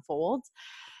like unfold.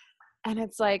 And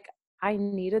it's like, I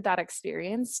needed that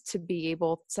experience to be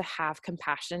able to have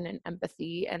compassion and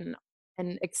empathy and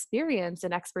experience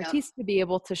and expertise to be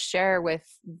able to share with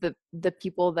the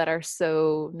people that are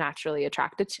so naturally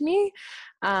attracted to me.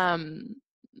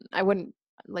 I wouldn't,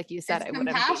 like you said, it's I wouldn't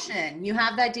compassion. You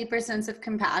have that deeper sense of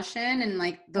compassion, and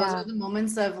like those are the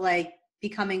moments of like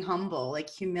becoming humble, like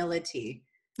humility.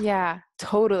 Yeah,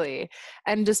 totally.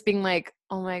 And just being like,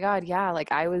 oh my God, yeah,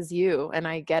 like I was you and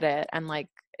I get it. And like,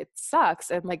 it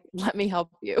sucks. And like, let me help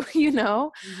you, We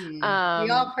all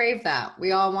crave that.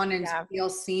 We all want to Yeah. feel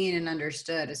seen and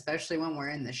understood, especially when we're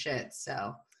in the shit.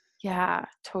 So Yeah,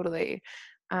 totally.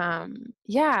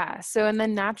 Yeah. So, and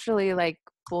then naturally, like,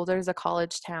 Boulder's a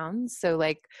college town. So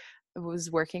like, I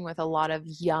was working with a lot of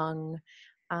young,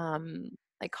 um,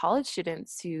 like college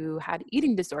students who had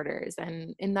eating disorders,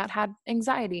 and in that had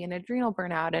anxiety and adrenal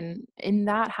burnout, and in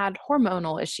that had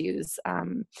hormonal issues.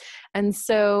 And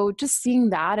so just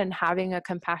seeing that and having a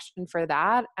compassion for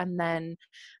that. And then,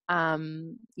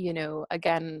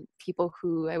 again, people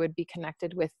who I would be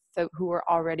connected with, who were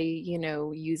already,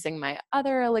 using my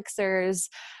other elixirs.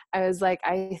 I was like,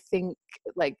 I think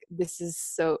like this is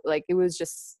so, like, it was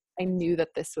just, I knew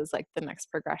that this was like the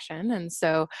next progression. And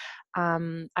so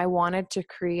I wanted to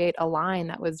create a line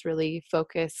that was really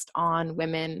focused on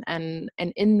women, and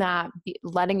in that,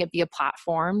 letting it be a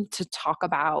platform to talk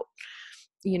about,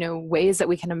 ways that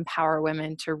we can empower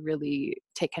women to really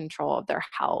take control of their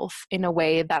health in a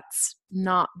way that's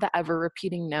not the ever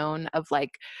repeating known of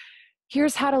like,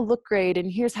 here's how to look great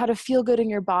and here's how to feel good in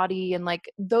your body. And like,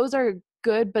 those are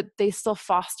good, but they still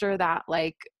foster that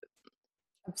like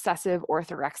obsessive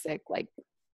orthorexic, like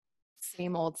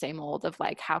same old of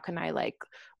like, how can I like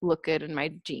look good in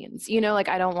my jeans? You know, like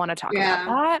I don't want to talk about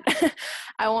Yeah. that.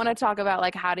 I want to talk about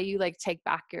like, how do you like take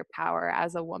back your power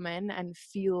as a woman and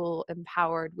feel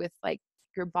empowered with like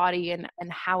your body and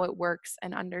how it works,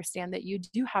 and understand that you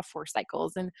do have 4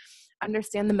 cycles, and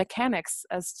understand the mechanics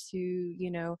as to, you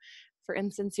know, for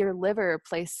instance, your liver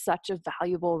plays such a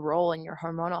valuable role in your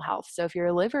hormonal health. So if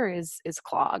your liver is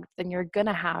clogged, then you're going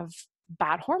to have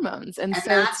bad hormones. And And so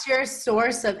that's your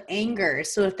source of anger.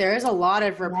 So if there is a lot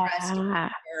of repressed yeah,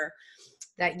 anger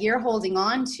that you're holding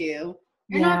on to,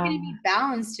 you're not yeah, going to be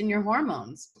balanced in your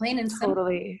hormones, plain and simple.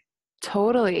 totally.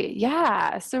 Totally.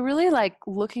 Yeah. So really like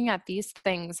looking at these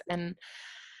things and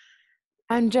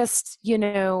just, you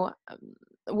know,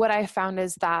 what I found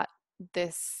is that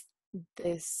this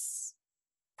this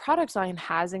product line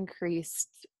has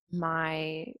increased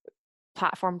my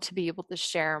platform to be able to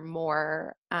share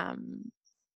more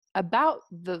about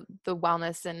the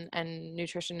wellness and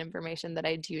nutrition information that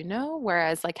I do know.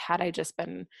 Whereas like had I just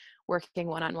been working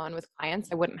one-on-one with clients,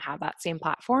 I wouldn't have that same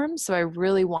platform. So I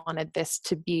really wanted this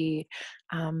to be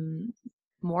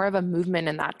more of a movement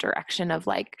in that direction of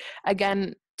like,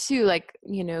 again, too, like,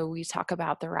 you know, we talk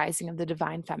about the rising of the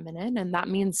divine feminine, and that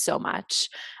means so much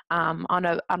on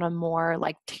a more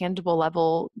like tangible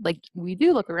level. Like we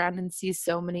do look around and see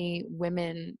so many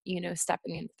women, you know,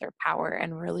 stepping into their power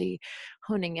and really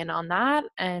honing in on that.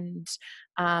 And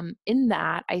in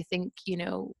that, I think, you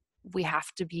know, we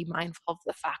have to be mindful of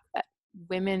the fact that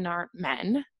women aren't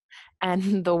men.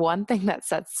 And the one thing that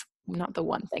sets, not the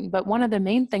one thing, but one of the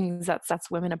main things that sets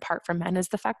women apart from men is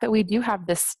the fact that we do have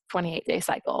this 28-day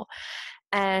cycle.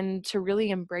 And to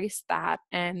really embrace that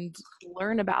and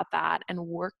learn about that and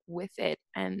work with it,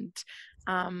 and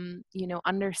you know,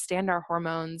 understand our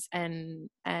hormones and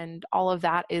all of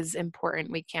that is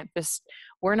important. We can't just,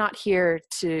 we're not here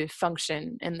to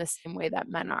function in the same way that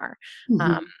men are.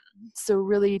 Mhm. So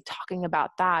really talking about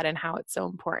that and how it's so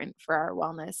important for our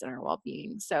wellness and our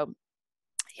well-being. So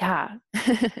yeah.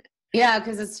 Yeah,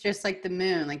 because it's just like the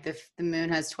moon. Like the moon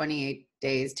has 28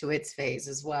 days to its phase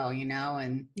as well, you know,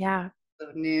 and Yeah.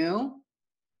 the new,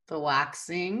 the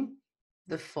waxing,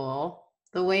 the full,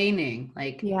 the waning.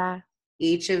 Like Yeah.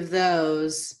 each of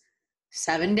those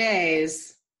 7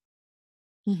 days,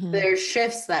 Mhm. there's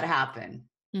shifts that happen,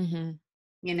 Mhm.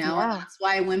 you know, and Yeah. that's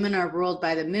why women are ruled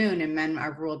by the moon and men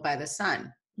are ruled by the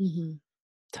sun. Mhm.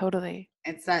 Totally.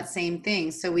 It's that same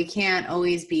thing. So we can't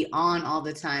always be on all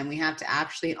the time. We have to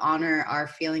actually honor our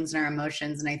feelings and our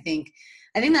emotions. And I think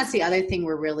that's the other thing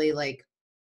we're really like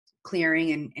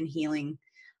clearing and healing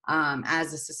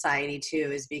as a society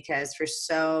too, is because for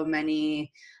so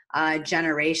many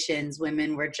generations,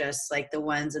 women were just like the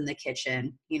ones in the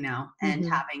kitchen, you know, and Mhm.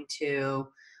 having to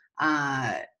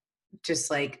uh,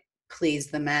 just like please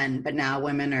the men. But now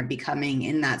women are becoming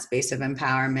in that space of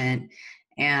empowerment.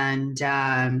 And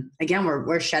again,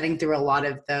 we're shedding through a lot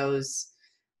of those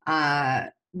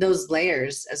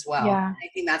layers as well. Yeah. I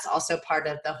think that's also part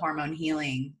of the hormone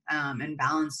healing and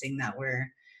balancing that we're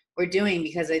doing,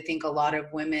 because I think a lot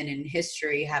of women in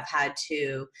history have had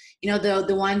to, you know,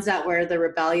 the ones that were the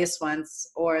rebellious ones,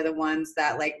 or the ones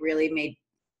that like really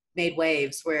made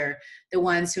waves, were the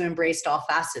ones who embraced all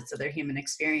facets of their human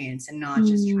experience and not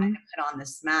just trying Mhm. to put on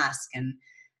this mask. And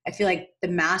I feel like the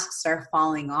masks are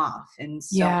falling off in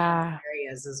so Yeah. many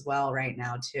areas as well right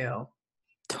now too.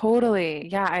 Totally.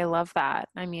 Yeah, I love that.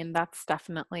 I mean, that's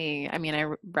definitely, I mean,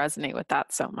 resonate with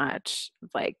that so much.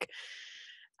 Like,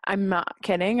 I'm not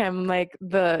kidding. I'm like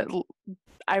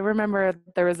I remember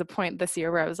there was a point this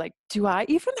year where I was like, do I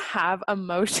even have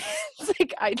emotions?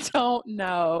 Like, I don't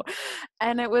know.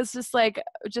 And it was just like,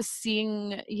 just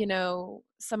seeing, you know,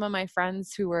 some of my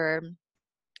friends who were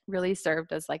really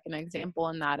served as like an example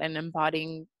in that, and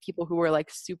embodying people who were like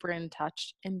super in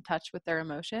touch with their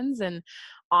emotions and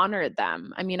honored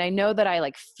them. I mean, I know that I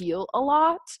like feel a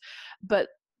lot, but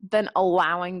then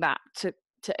allowing that to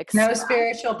No express.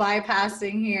 spiritual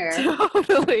bypassing here.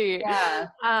 Totally. Yeah.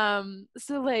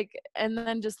 So like, and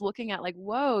then just looking at like,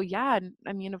 whoa, yeah,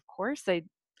 I mean, of course I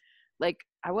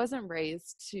wasn't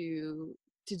raised to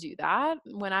do that.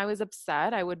 When I was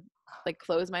upset, I would like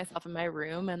close myself in my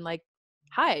room and like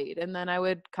hide, and then I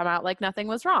would come out like nothing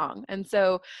was wrong. And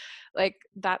so like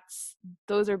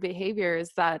those are behaviors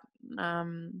that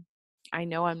I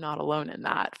know I'm not alone in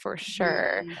that for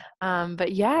sure. Mhm.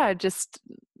 But yeah, just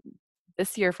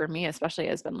this year for me especially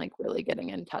has been like really getting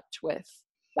in touch with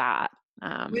that.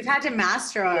 We've had to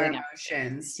master our Feeling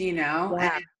emotions, you know, and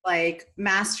yeah. it's like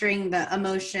mastering the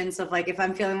emotions of like, if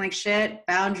I'm feeling like shit,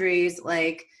 boundaries,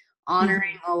 like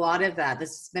honoring Mhm. a lot of that. This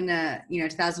has been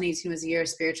 2018 was a year of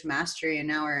spiritual mastery, and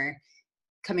now we're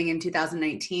coming in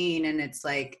 2019, and it's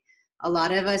like a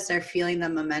lot of us are feeling the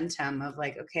momentum of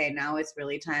like, okay, now it's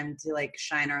really time to like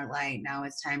shine our light. Now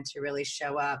it's time to really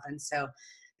show up. And so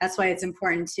that's why it's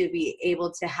important to be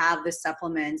able to have the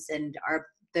supplements and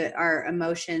our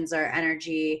emotions, our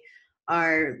energy,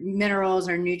 our minerals,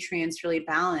 our nutrients really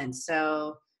balanced.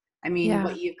 So, I mean, Yeah.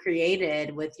 what you've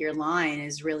created with your line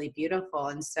is really beautiful.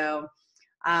 And so,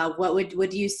 what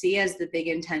do you see as the big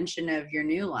intention of your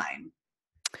new line?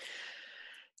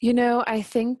 I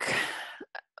think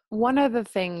one of the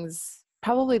things,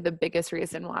 probably the biggest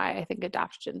reason why I think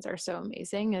adaptogens are so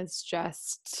amazing is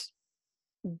just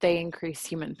they increase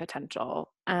human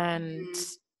potential. And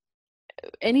Mm-hmm.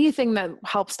 anything that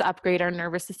helps to upgrade our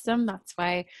nervous system, that's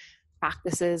why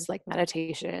practices like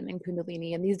meditation and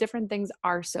kundalini and these different things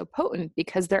are so potent,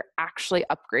 because they're actually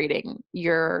upgrading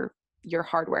your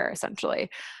hardware essentially.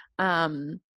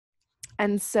 And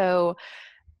so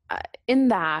in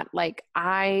that, like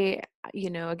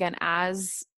again,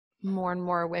 as more and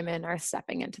more women are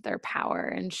stepping into their power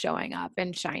and showing up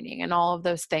and shining and all of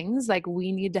those things, like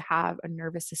we need to have a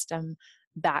nervous system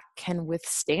that can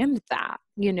withstand that.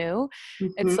 Mm-hmm.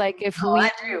 It's like if Oh, we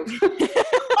I do.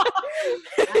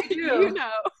 I you do. know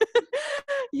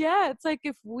yeah, it's like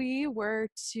if we were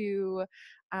to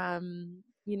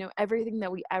everything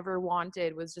that we ever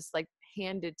wanted was just like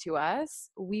handed to us,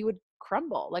 we would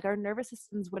crumble. Like our nervous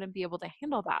systems wouldn't be able to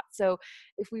handle that. So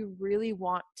if we really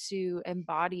want to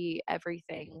embody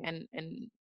everything and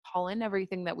call in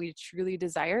everything that we truly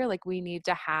desire, like we need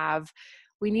to have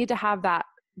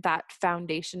that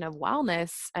foundation of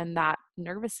wellness and that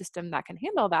nervous system that can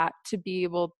handle that to be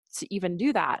able to even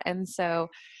do that. And so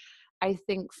I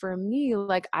think for me,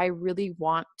 like I really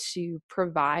want to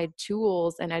provide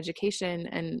tools and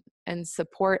education and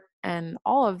support and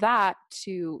all of that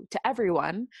to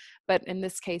everyone, but in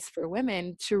this case for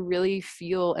women, to really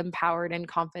feel empowered and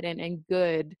confident and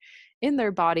good in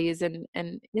their bodies and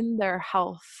in their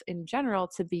health in general,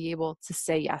 to be able to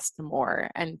say yes to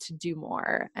more and to do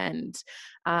more. And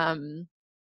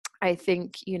I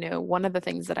think, one of the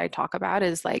things that I talk about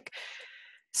is like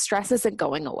stress isn't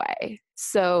going away.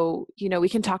 So, we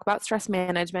can talk about stress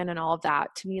management and all of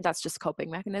that. To me, that's just coping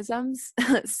mechanisms.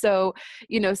 So,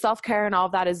 self-care and all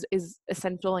of that is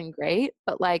essential and great,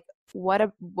 but like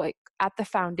like at the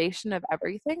foundation of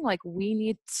everything, like we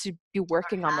need to be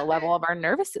working on the level of our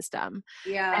nervous system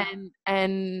Yeah.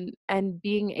 and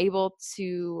being able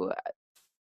to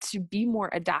be more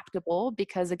adaptable,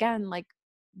 because again, like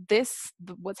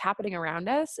what's happening around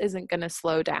us isn't going to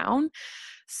slow down.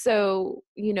 So,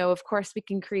 of course we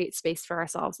can create space for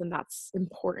ourselves, and that's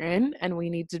important, and we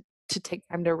need to take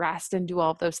time to rest and do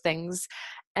all of those things.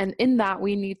 And in that,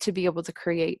 we need to be able to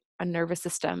create a nervous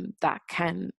system that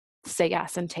can say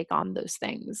yes and take on those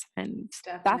things. And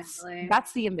Definitely.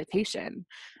 that's the invitation.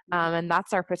 And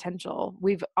that's our potential.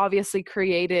 We've obviously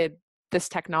created this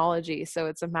technology, so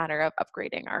it's a matter of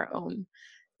upgrading our own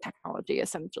technology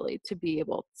essentially to be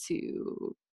able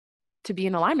to be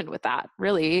in alignment with that,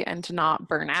 really, and to not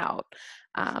burn out.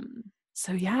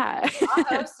 So yeah.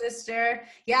 Bravo, sister.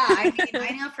 Yeah, I mean, I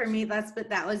know for me,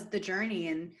 that was the journey.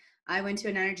 And I went to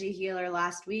an energy healer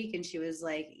last week, and she was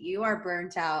like, "You are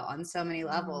burnt out on so many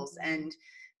levels." And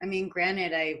I mean,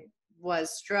 granted, I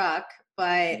was struck,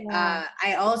 but Yeah.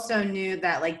 I also knew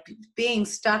that like being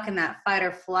stuck in that fight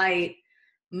or flight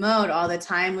mode all the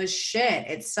time was shit.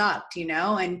 It sucked,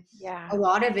 and Yeah. a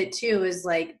lot of it too is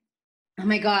like, oh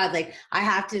my God, like I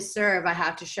have to serve, I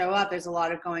have to show up. There's a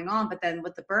lot of going on. But then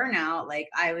with the burnout, like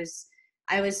I was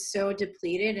so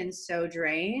depleted and so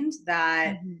drained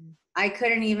that Mhm. I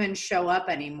couldn't even show up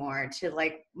anymore to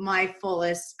like my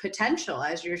fullest potential,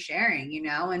 as you're sharing,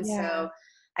 And Yeah. so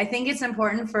I think it's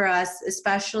important for us,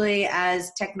 especially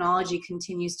as technology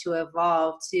continues to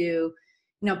evolve, to,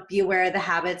 be aware of the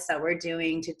habits that we're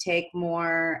doing, to take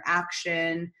more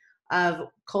action of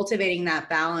cultivating that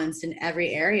balance in every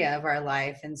area of our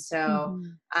life. And so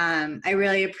Mhm. I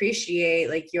really appreciate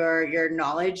like your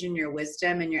knowledge and your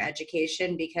wisdom and your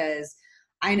education, because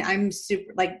I'm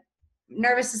super like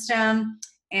nervous system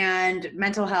and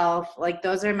mental health, like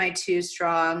those are my two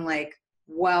strong like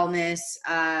wellness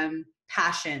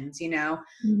passions,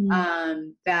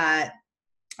 Mhm. that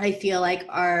I feel like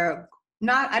are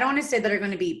not, I don't want to say that are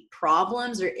going to be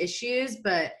problems or issues,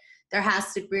 but there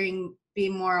has to be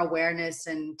more awareness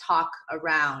and talk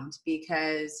around,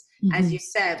 because as you Mhm.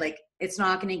 said, like it's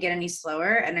not going to get any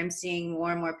slower, and I'm seeing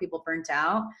more and more people burnt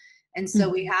out. And so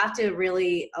we Mhm. have to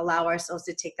really allow ourselves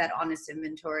to take that honest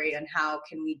inventory on how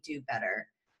can we do better,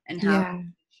 and how can Yeah.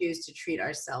 we choose to treat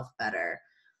ourselves better.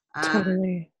 Um,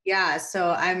 Totally. yeah,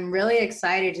 so I'm really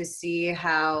excited to see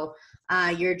how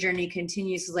your journey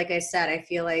continues. 'Cause like I said, I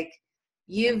feel like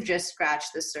you've just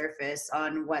scratched the surface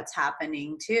on what's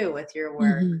happening too with your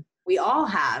work. Mm-hmm. We all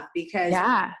have, because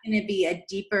Yeah, it's going to be a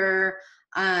deeper,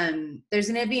 there's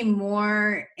going to be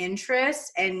more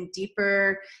interest and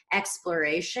deeper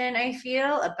exploration, I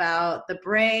feel, about the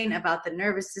brain, about the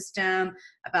nervous system,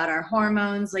 about our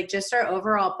hormones, like just our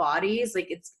overall bodies.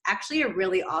 Like it's actually a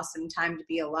really awesome time to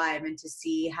be alive and to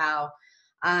see how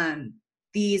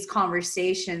these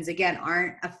conversations, again,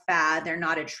 aren't a fad. They're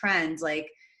not a trend. Like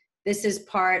this is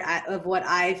part of what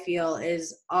I feel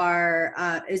is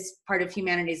is part of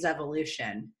humanity's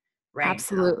evolution right now.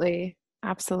 absolutely.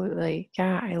 Absolutely.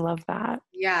 Yeah, I love that.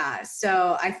 Yeah.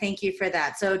 So I thank you for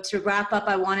that. So to wrap up,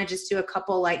 I want to just do a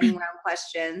couple lightning round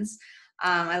questions.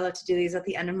 I love to do these at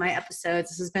the end of my episodes.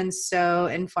 This has been so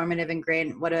informative and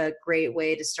great. What a great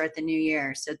way to start the new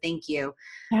year. So thank you.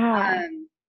 Yeah.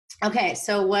 Okay.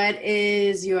 So what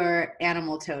is your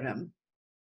animal totem?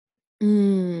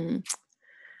 Mm,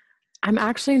 I'm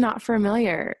actually not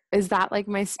familiar. Is that like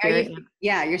my Are spirit? you,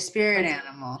 yeah, your spirit My,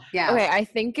 animal. Yeah, okay,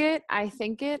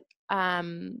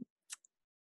 um,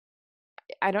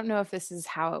 I don't know if this is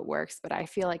how it works, but I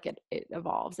feel like it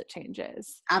evolves, it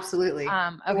changes. absolutely. So where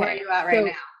are Okay. you at right So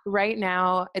now? right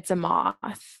now it's a moth.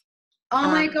 Oh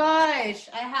my Um, gosh,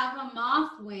 I have a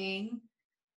moth wing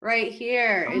right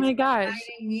here. oh It's my gosh.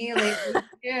 guiding me lately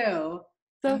too.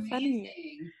 So funny.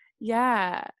 Amazing.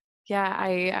 Yeah.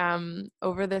 Yeah.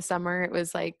 Over the summer, it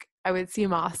was like, I would see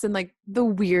moths in like the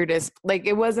weirdest, like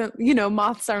it wasn't,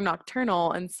 moths are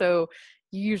nocturnal. And so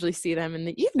you usually see them in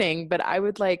the evening, but I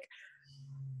would like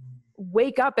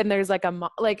wake up and there's like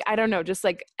like, I don't know, just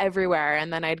like everywhere.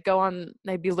 And then I'd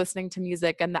be listening to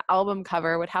music and the album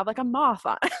cover would have like a moth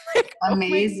on. Like, oh my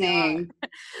Amazing.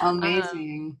 God.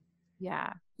 Amazing.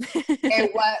 Yeah. Okay,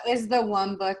 what is the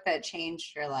one book that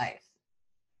changed your life?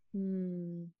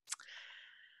 Hmm.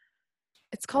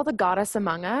 It's called The Goddess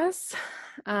Among Us.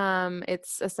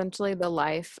 It's essentially the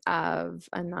life of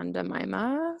Ananda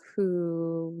Maima,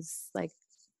 who's like,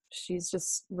 she's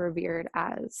just revered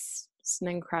as just an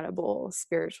incredible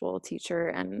spiritual teacher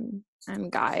and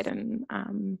guide. And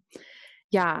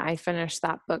yeah, I finished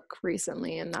that book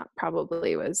recently, and that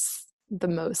probably was the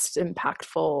most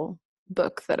impactful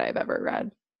book that I've ever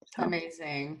read. So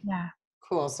Amazing. yeah.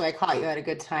 Cool. So I caught you at a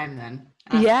good time then.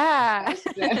 After Yeah.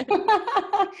 that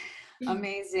question.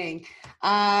 Amazing.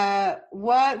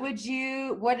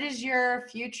 What is your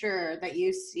future that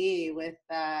you see with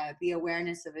the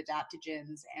awareness of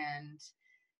adaptogens and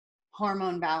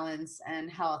hormone balance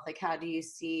and health? Like, how do you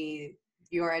see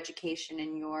your education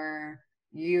and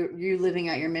you living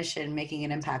out your mission, making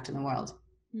an impact in the world?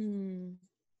 Hmm.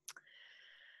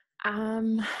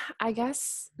 Um, I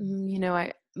guess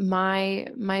my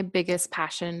biggest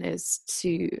passion is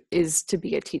to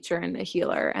be a teacher and a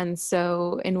healer. And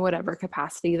so in whatever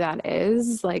capacity that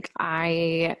is, like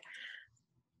I'm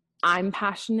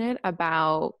passionate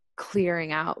about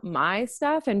clearing out my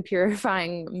stuff and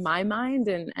purifying my mind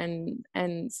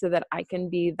and so that I can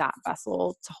be that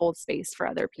vessel to hold space for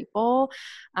other people.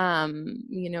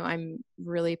 I'm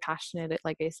really passionate,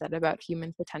 like I said, about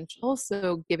human potential.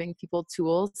 So giving people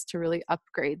tools to really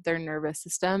upgrade their nervous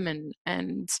system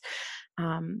and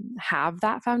have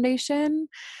that foundation.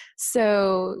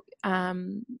 So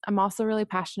I'm also really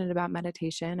passionate about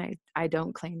meditation. I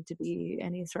don't claim to be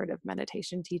any sort of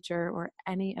meditation teacher or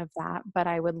any of that, but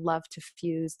I would love to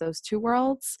fuse those two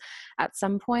worlds at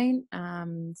some point.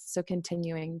 So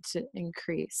continuing to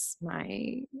increase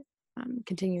my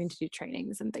continuing to do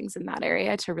trainings and things in that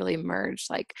area to really merge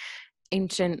like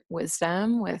ancient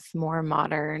wisdom with more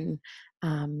modern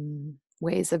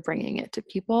ways of bringing it to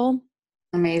people.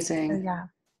 So Amazing. yeah.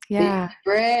 Being Yeah. the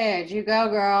bridge. You go,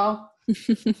 girl.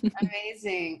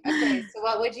 Amazing. Okay, so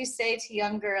what would you say to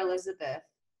younger Elizabeth?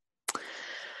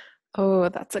 Oh,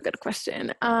 that's a good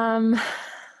question.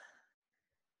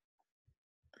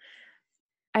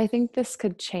 I think this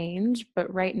could change,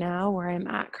 but right now, where I'm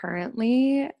at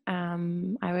currently,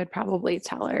 I would probably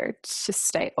tell her to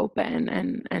stay open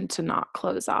and to not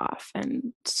close off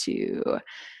and to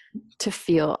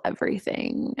feel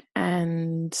everything.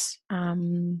 And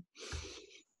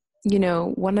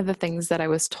one of the things that I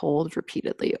was told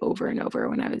repeatedly over and over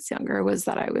when I was younger was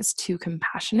that I was too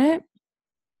compassionate,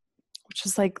 which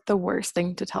is like the worst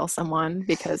thing to tell someone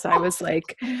because I was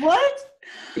like, What?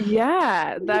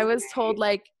 yeah, that I was told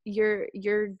like you're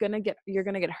gonna get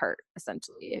hurt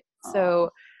essentially. Oh, So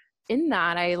in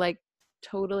that I like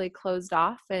totally closed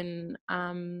off and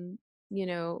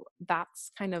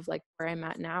that's kind of like where I'm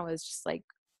at now is just like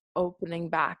opening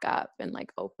back up and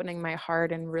like opening my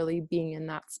heart and really being in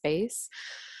that space.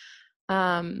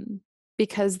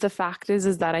 because the fact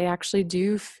is that I actually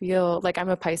do feel like I'm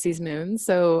a Pisces moon.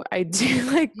 So I do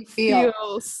like You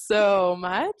feel so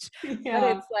much, but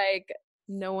Yeah. it's like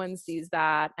no one sees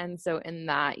that. And so in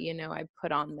that, I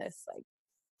put on this, like,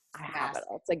 I have it Mask.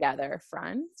 all together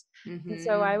front. And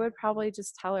so I Mm-hmm. would probably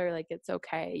just tell her, like, it's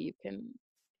okay. You can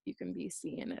be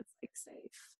seen. It's like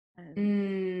safe.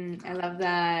 And I love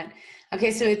that.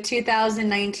 Okay, so with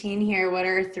 2019 here, what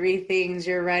are 3 things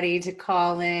you're ready to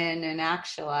call in and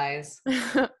actualize?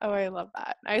 oh, I love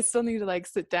that. I still need to like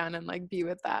sit down and like be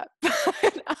with that.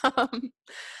 But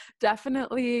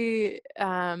definitely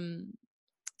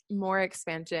more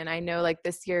expansion. I know like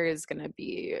this year is going to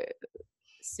be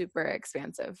super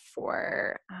expansive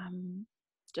for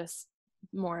just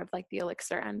more of like the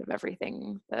elixir end of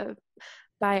everything, the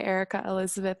by Erika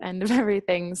Elizabeth end of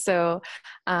everything. So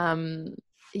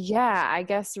yeah, I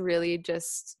guess really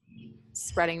just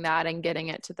spreading that and getting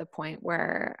it to the point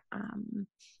where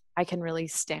I can really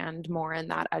stand more in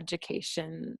that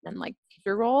education and like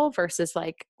teacher role versus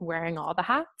like wearing all the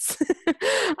hats.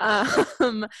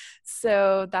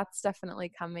 So that's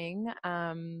definitely coming.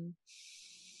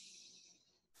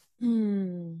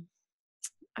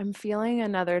 I'm feeling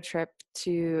another trip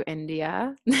to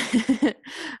India.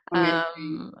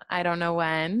 Amazing. I don't know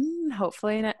when,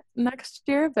 hopefully next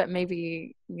year, but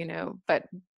maybe, but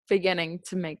beginning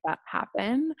to make that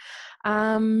happen.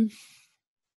 And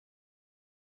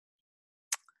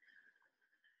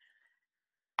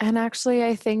actually,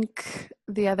 I think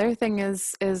the other thing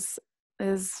is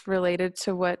related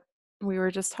to what we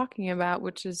were just talking about,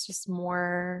 which is just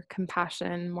more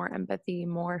compassion, more empathy,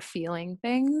 more feeling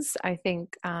things. I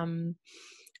think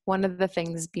one of the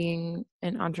things being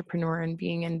an entrepreneur and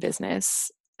being in business,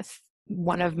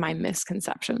 one of my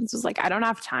misconceptions was like, I don't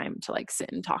have time to like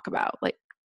sit and talk about like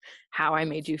how I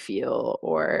made you feel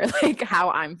or like how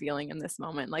I'm feeling in this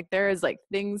moment. Like there is like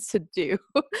things to do.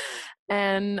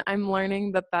 And I'm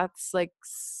learning that that's like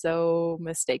so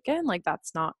mistaken. Like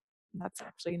that's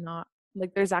actually not,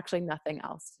 like there's actually nothing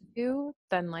else to do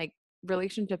than like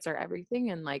relationships are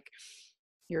everything. And like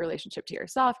your relationship to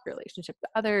yourself, your relationship to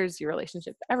others, your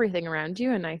relationship to everything around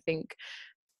you. And I think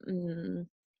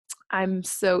I'm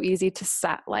so easy to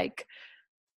set like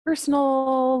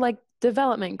personal like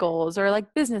development goals or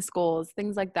like business goals,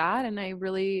 things like that. And I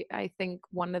think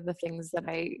one of the things that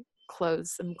I'm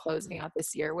closing out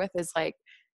this year with is like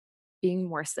being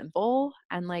more simple.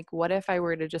 And like, what if I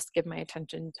were to just give my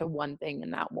attention to one thing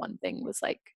and that one thing was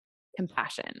like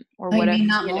compassion? Or Oh, you what if, mean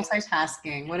not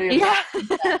multitasking? What are your yeah.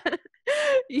 thoughts?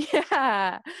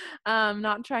 Yeah.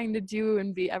 Not trying to do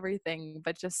and be everything,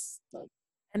 but just like,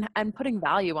 and putting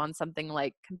value on something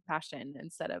like compassion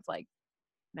instead of like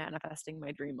manifesting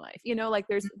my dream life, like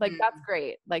there's like that's Mhm.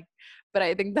 great, like, but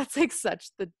I think that's like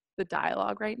such the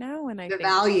dialogue right now. And I The think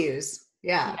values.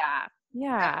 Yeah,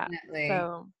 yeah, definitely.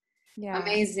 so yeah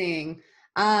Amazing.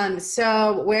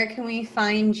 So where can we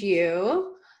find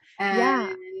you? And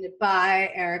yeah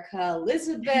by Erica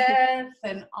Elizabeth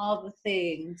and all the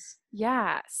things.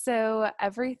 yeah, so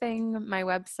everything, my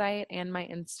website and my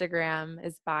Instagram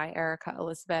is by Erika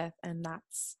Elizabeth, and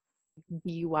that's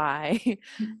BY.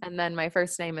 And then my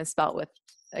first name is spelled with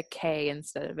a K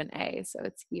instead of an A, so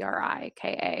it's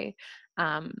Erika.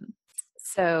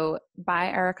 So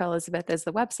by Erika Elizabeth is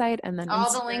the website, and then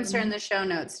All the links are Instagram. in the show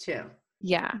notes too.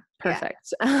 Yeah, Yeah.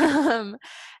 perfect.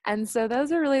 And so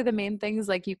those are really the main things.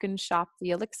 Like you can shop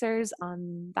the elixirs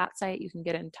on that site. You can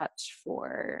get in touch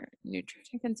for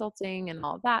nutrition consulting and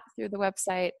all of that through the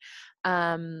website.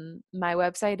 My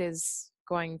website is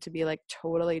going to be like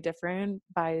totally different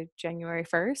by January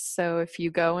 1st. So if you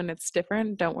go and it's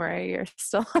different, don't worry, you're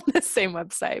still on the same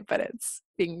website, but it's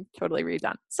being totally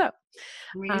redone. So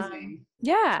Amazing.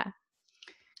 yeah.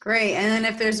 Great. And then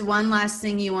if there's one last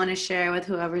thing you want to share with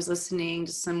whoever's listening,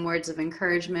 just some words of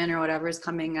encouragement or whatever's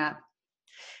coming up.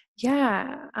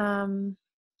 Yeah.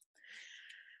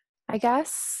 I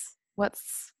guess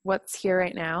what's here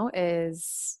right now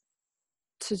is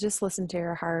to just listen to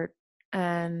your heart.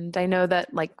 And I know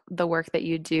that like the work that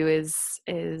you do is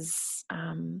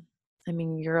I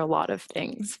mean, you're a lot of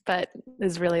things, but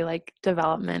is really like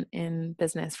development in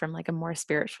business from like a more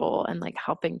spiritual and like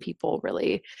helping people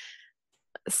really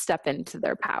step into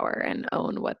their power and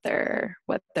own what their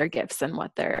gifts and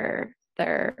what their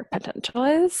potential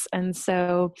is. And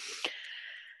so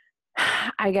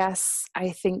I guess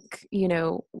I think,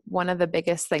 one of the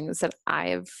biggest things that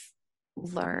I've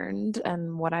learned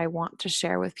and what I want to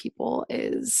share with people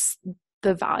is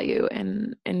the value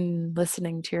in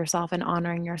listening to yourself and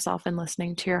honoring yourself and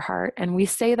listening to your heart. And we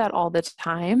say that all the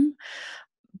time,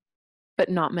 but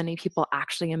not many people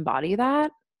actually embody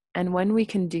that. And when we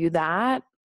can do that,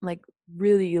 like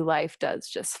really life does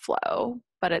just flow.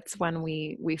 But it's when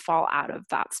we fall out of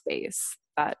that space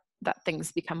that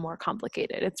things become more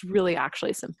complicated. It's really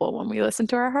actually simple when we listen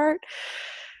to our heart.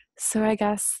 So I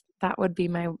guess that would be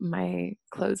my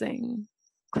closing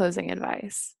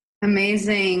advice.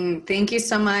 Amazing. Thank you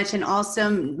so much. And also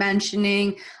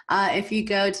mentioning, if you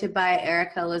go to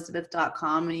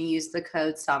buyerikaelizabeth.com and you use the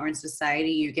code Sovereign Society,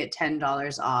 you get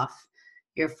 $10 off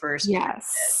your first Yes.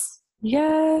 purchase.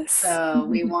 Yes. So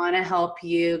we want to help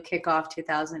you kick off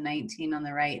 2019 on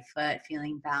the right foot,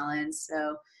 feeling balanced.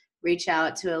 So reach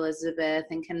out to Elizabeth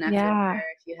and connect with her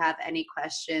if you have any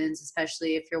questions,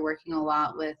 especially if you're working a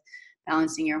lot with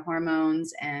balancing your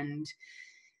hormones and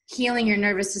healing your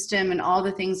nervous system and all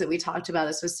the things that we talked about.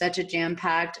 This was such a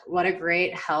jam-packed, what a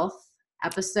great health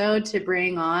episode to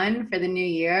bring on for the new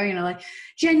year. You know, like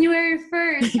January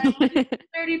 1st, I lost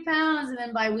 30 pounds. And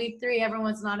then by week 3,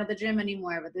 everyone's not at the gym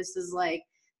anymore. But this is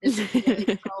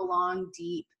really prolonged,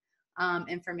 deep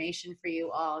information for you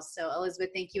all. So Elizabeth,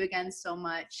 thank you again so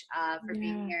much for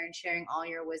being here and sharing all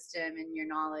your wisdom and your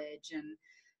knowledge and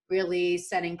really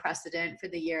setting precedent for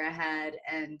the year ahead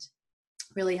and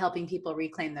really helping people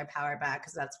reclaim their power back,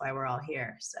 because that's why we're all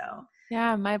here. So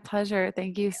yeah, my pleasure.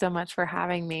 Thank you so much for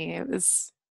having me.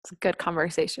 It's a good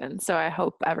conversation. So I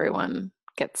hope everyone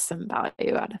gets some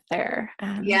value out of there.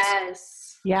 And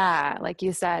yes. Yeah, like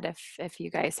you said, if you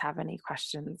guys have any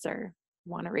questions or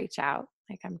want to reach out,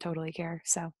 like I'm totally here.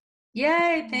 So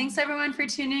yay. Thanks everyone for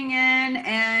tuning in,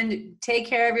 and take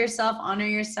care of yourself, honor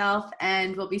yourself,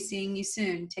 and we'll be seeing you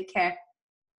soon. Take care.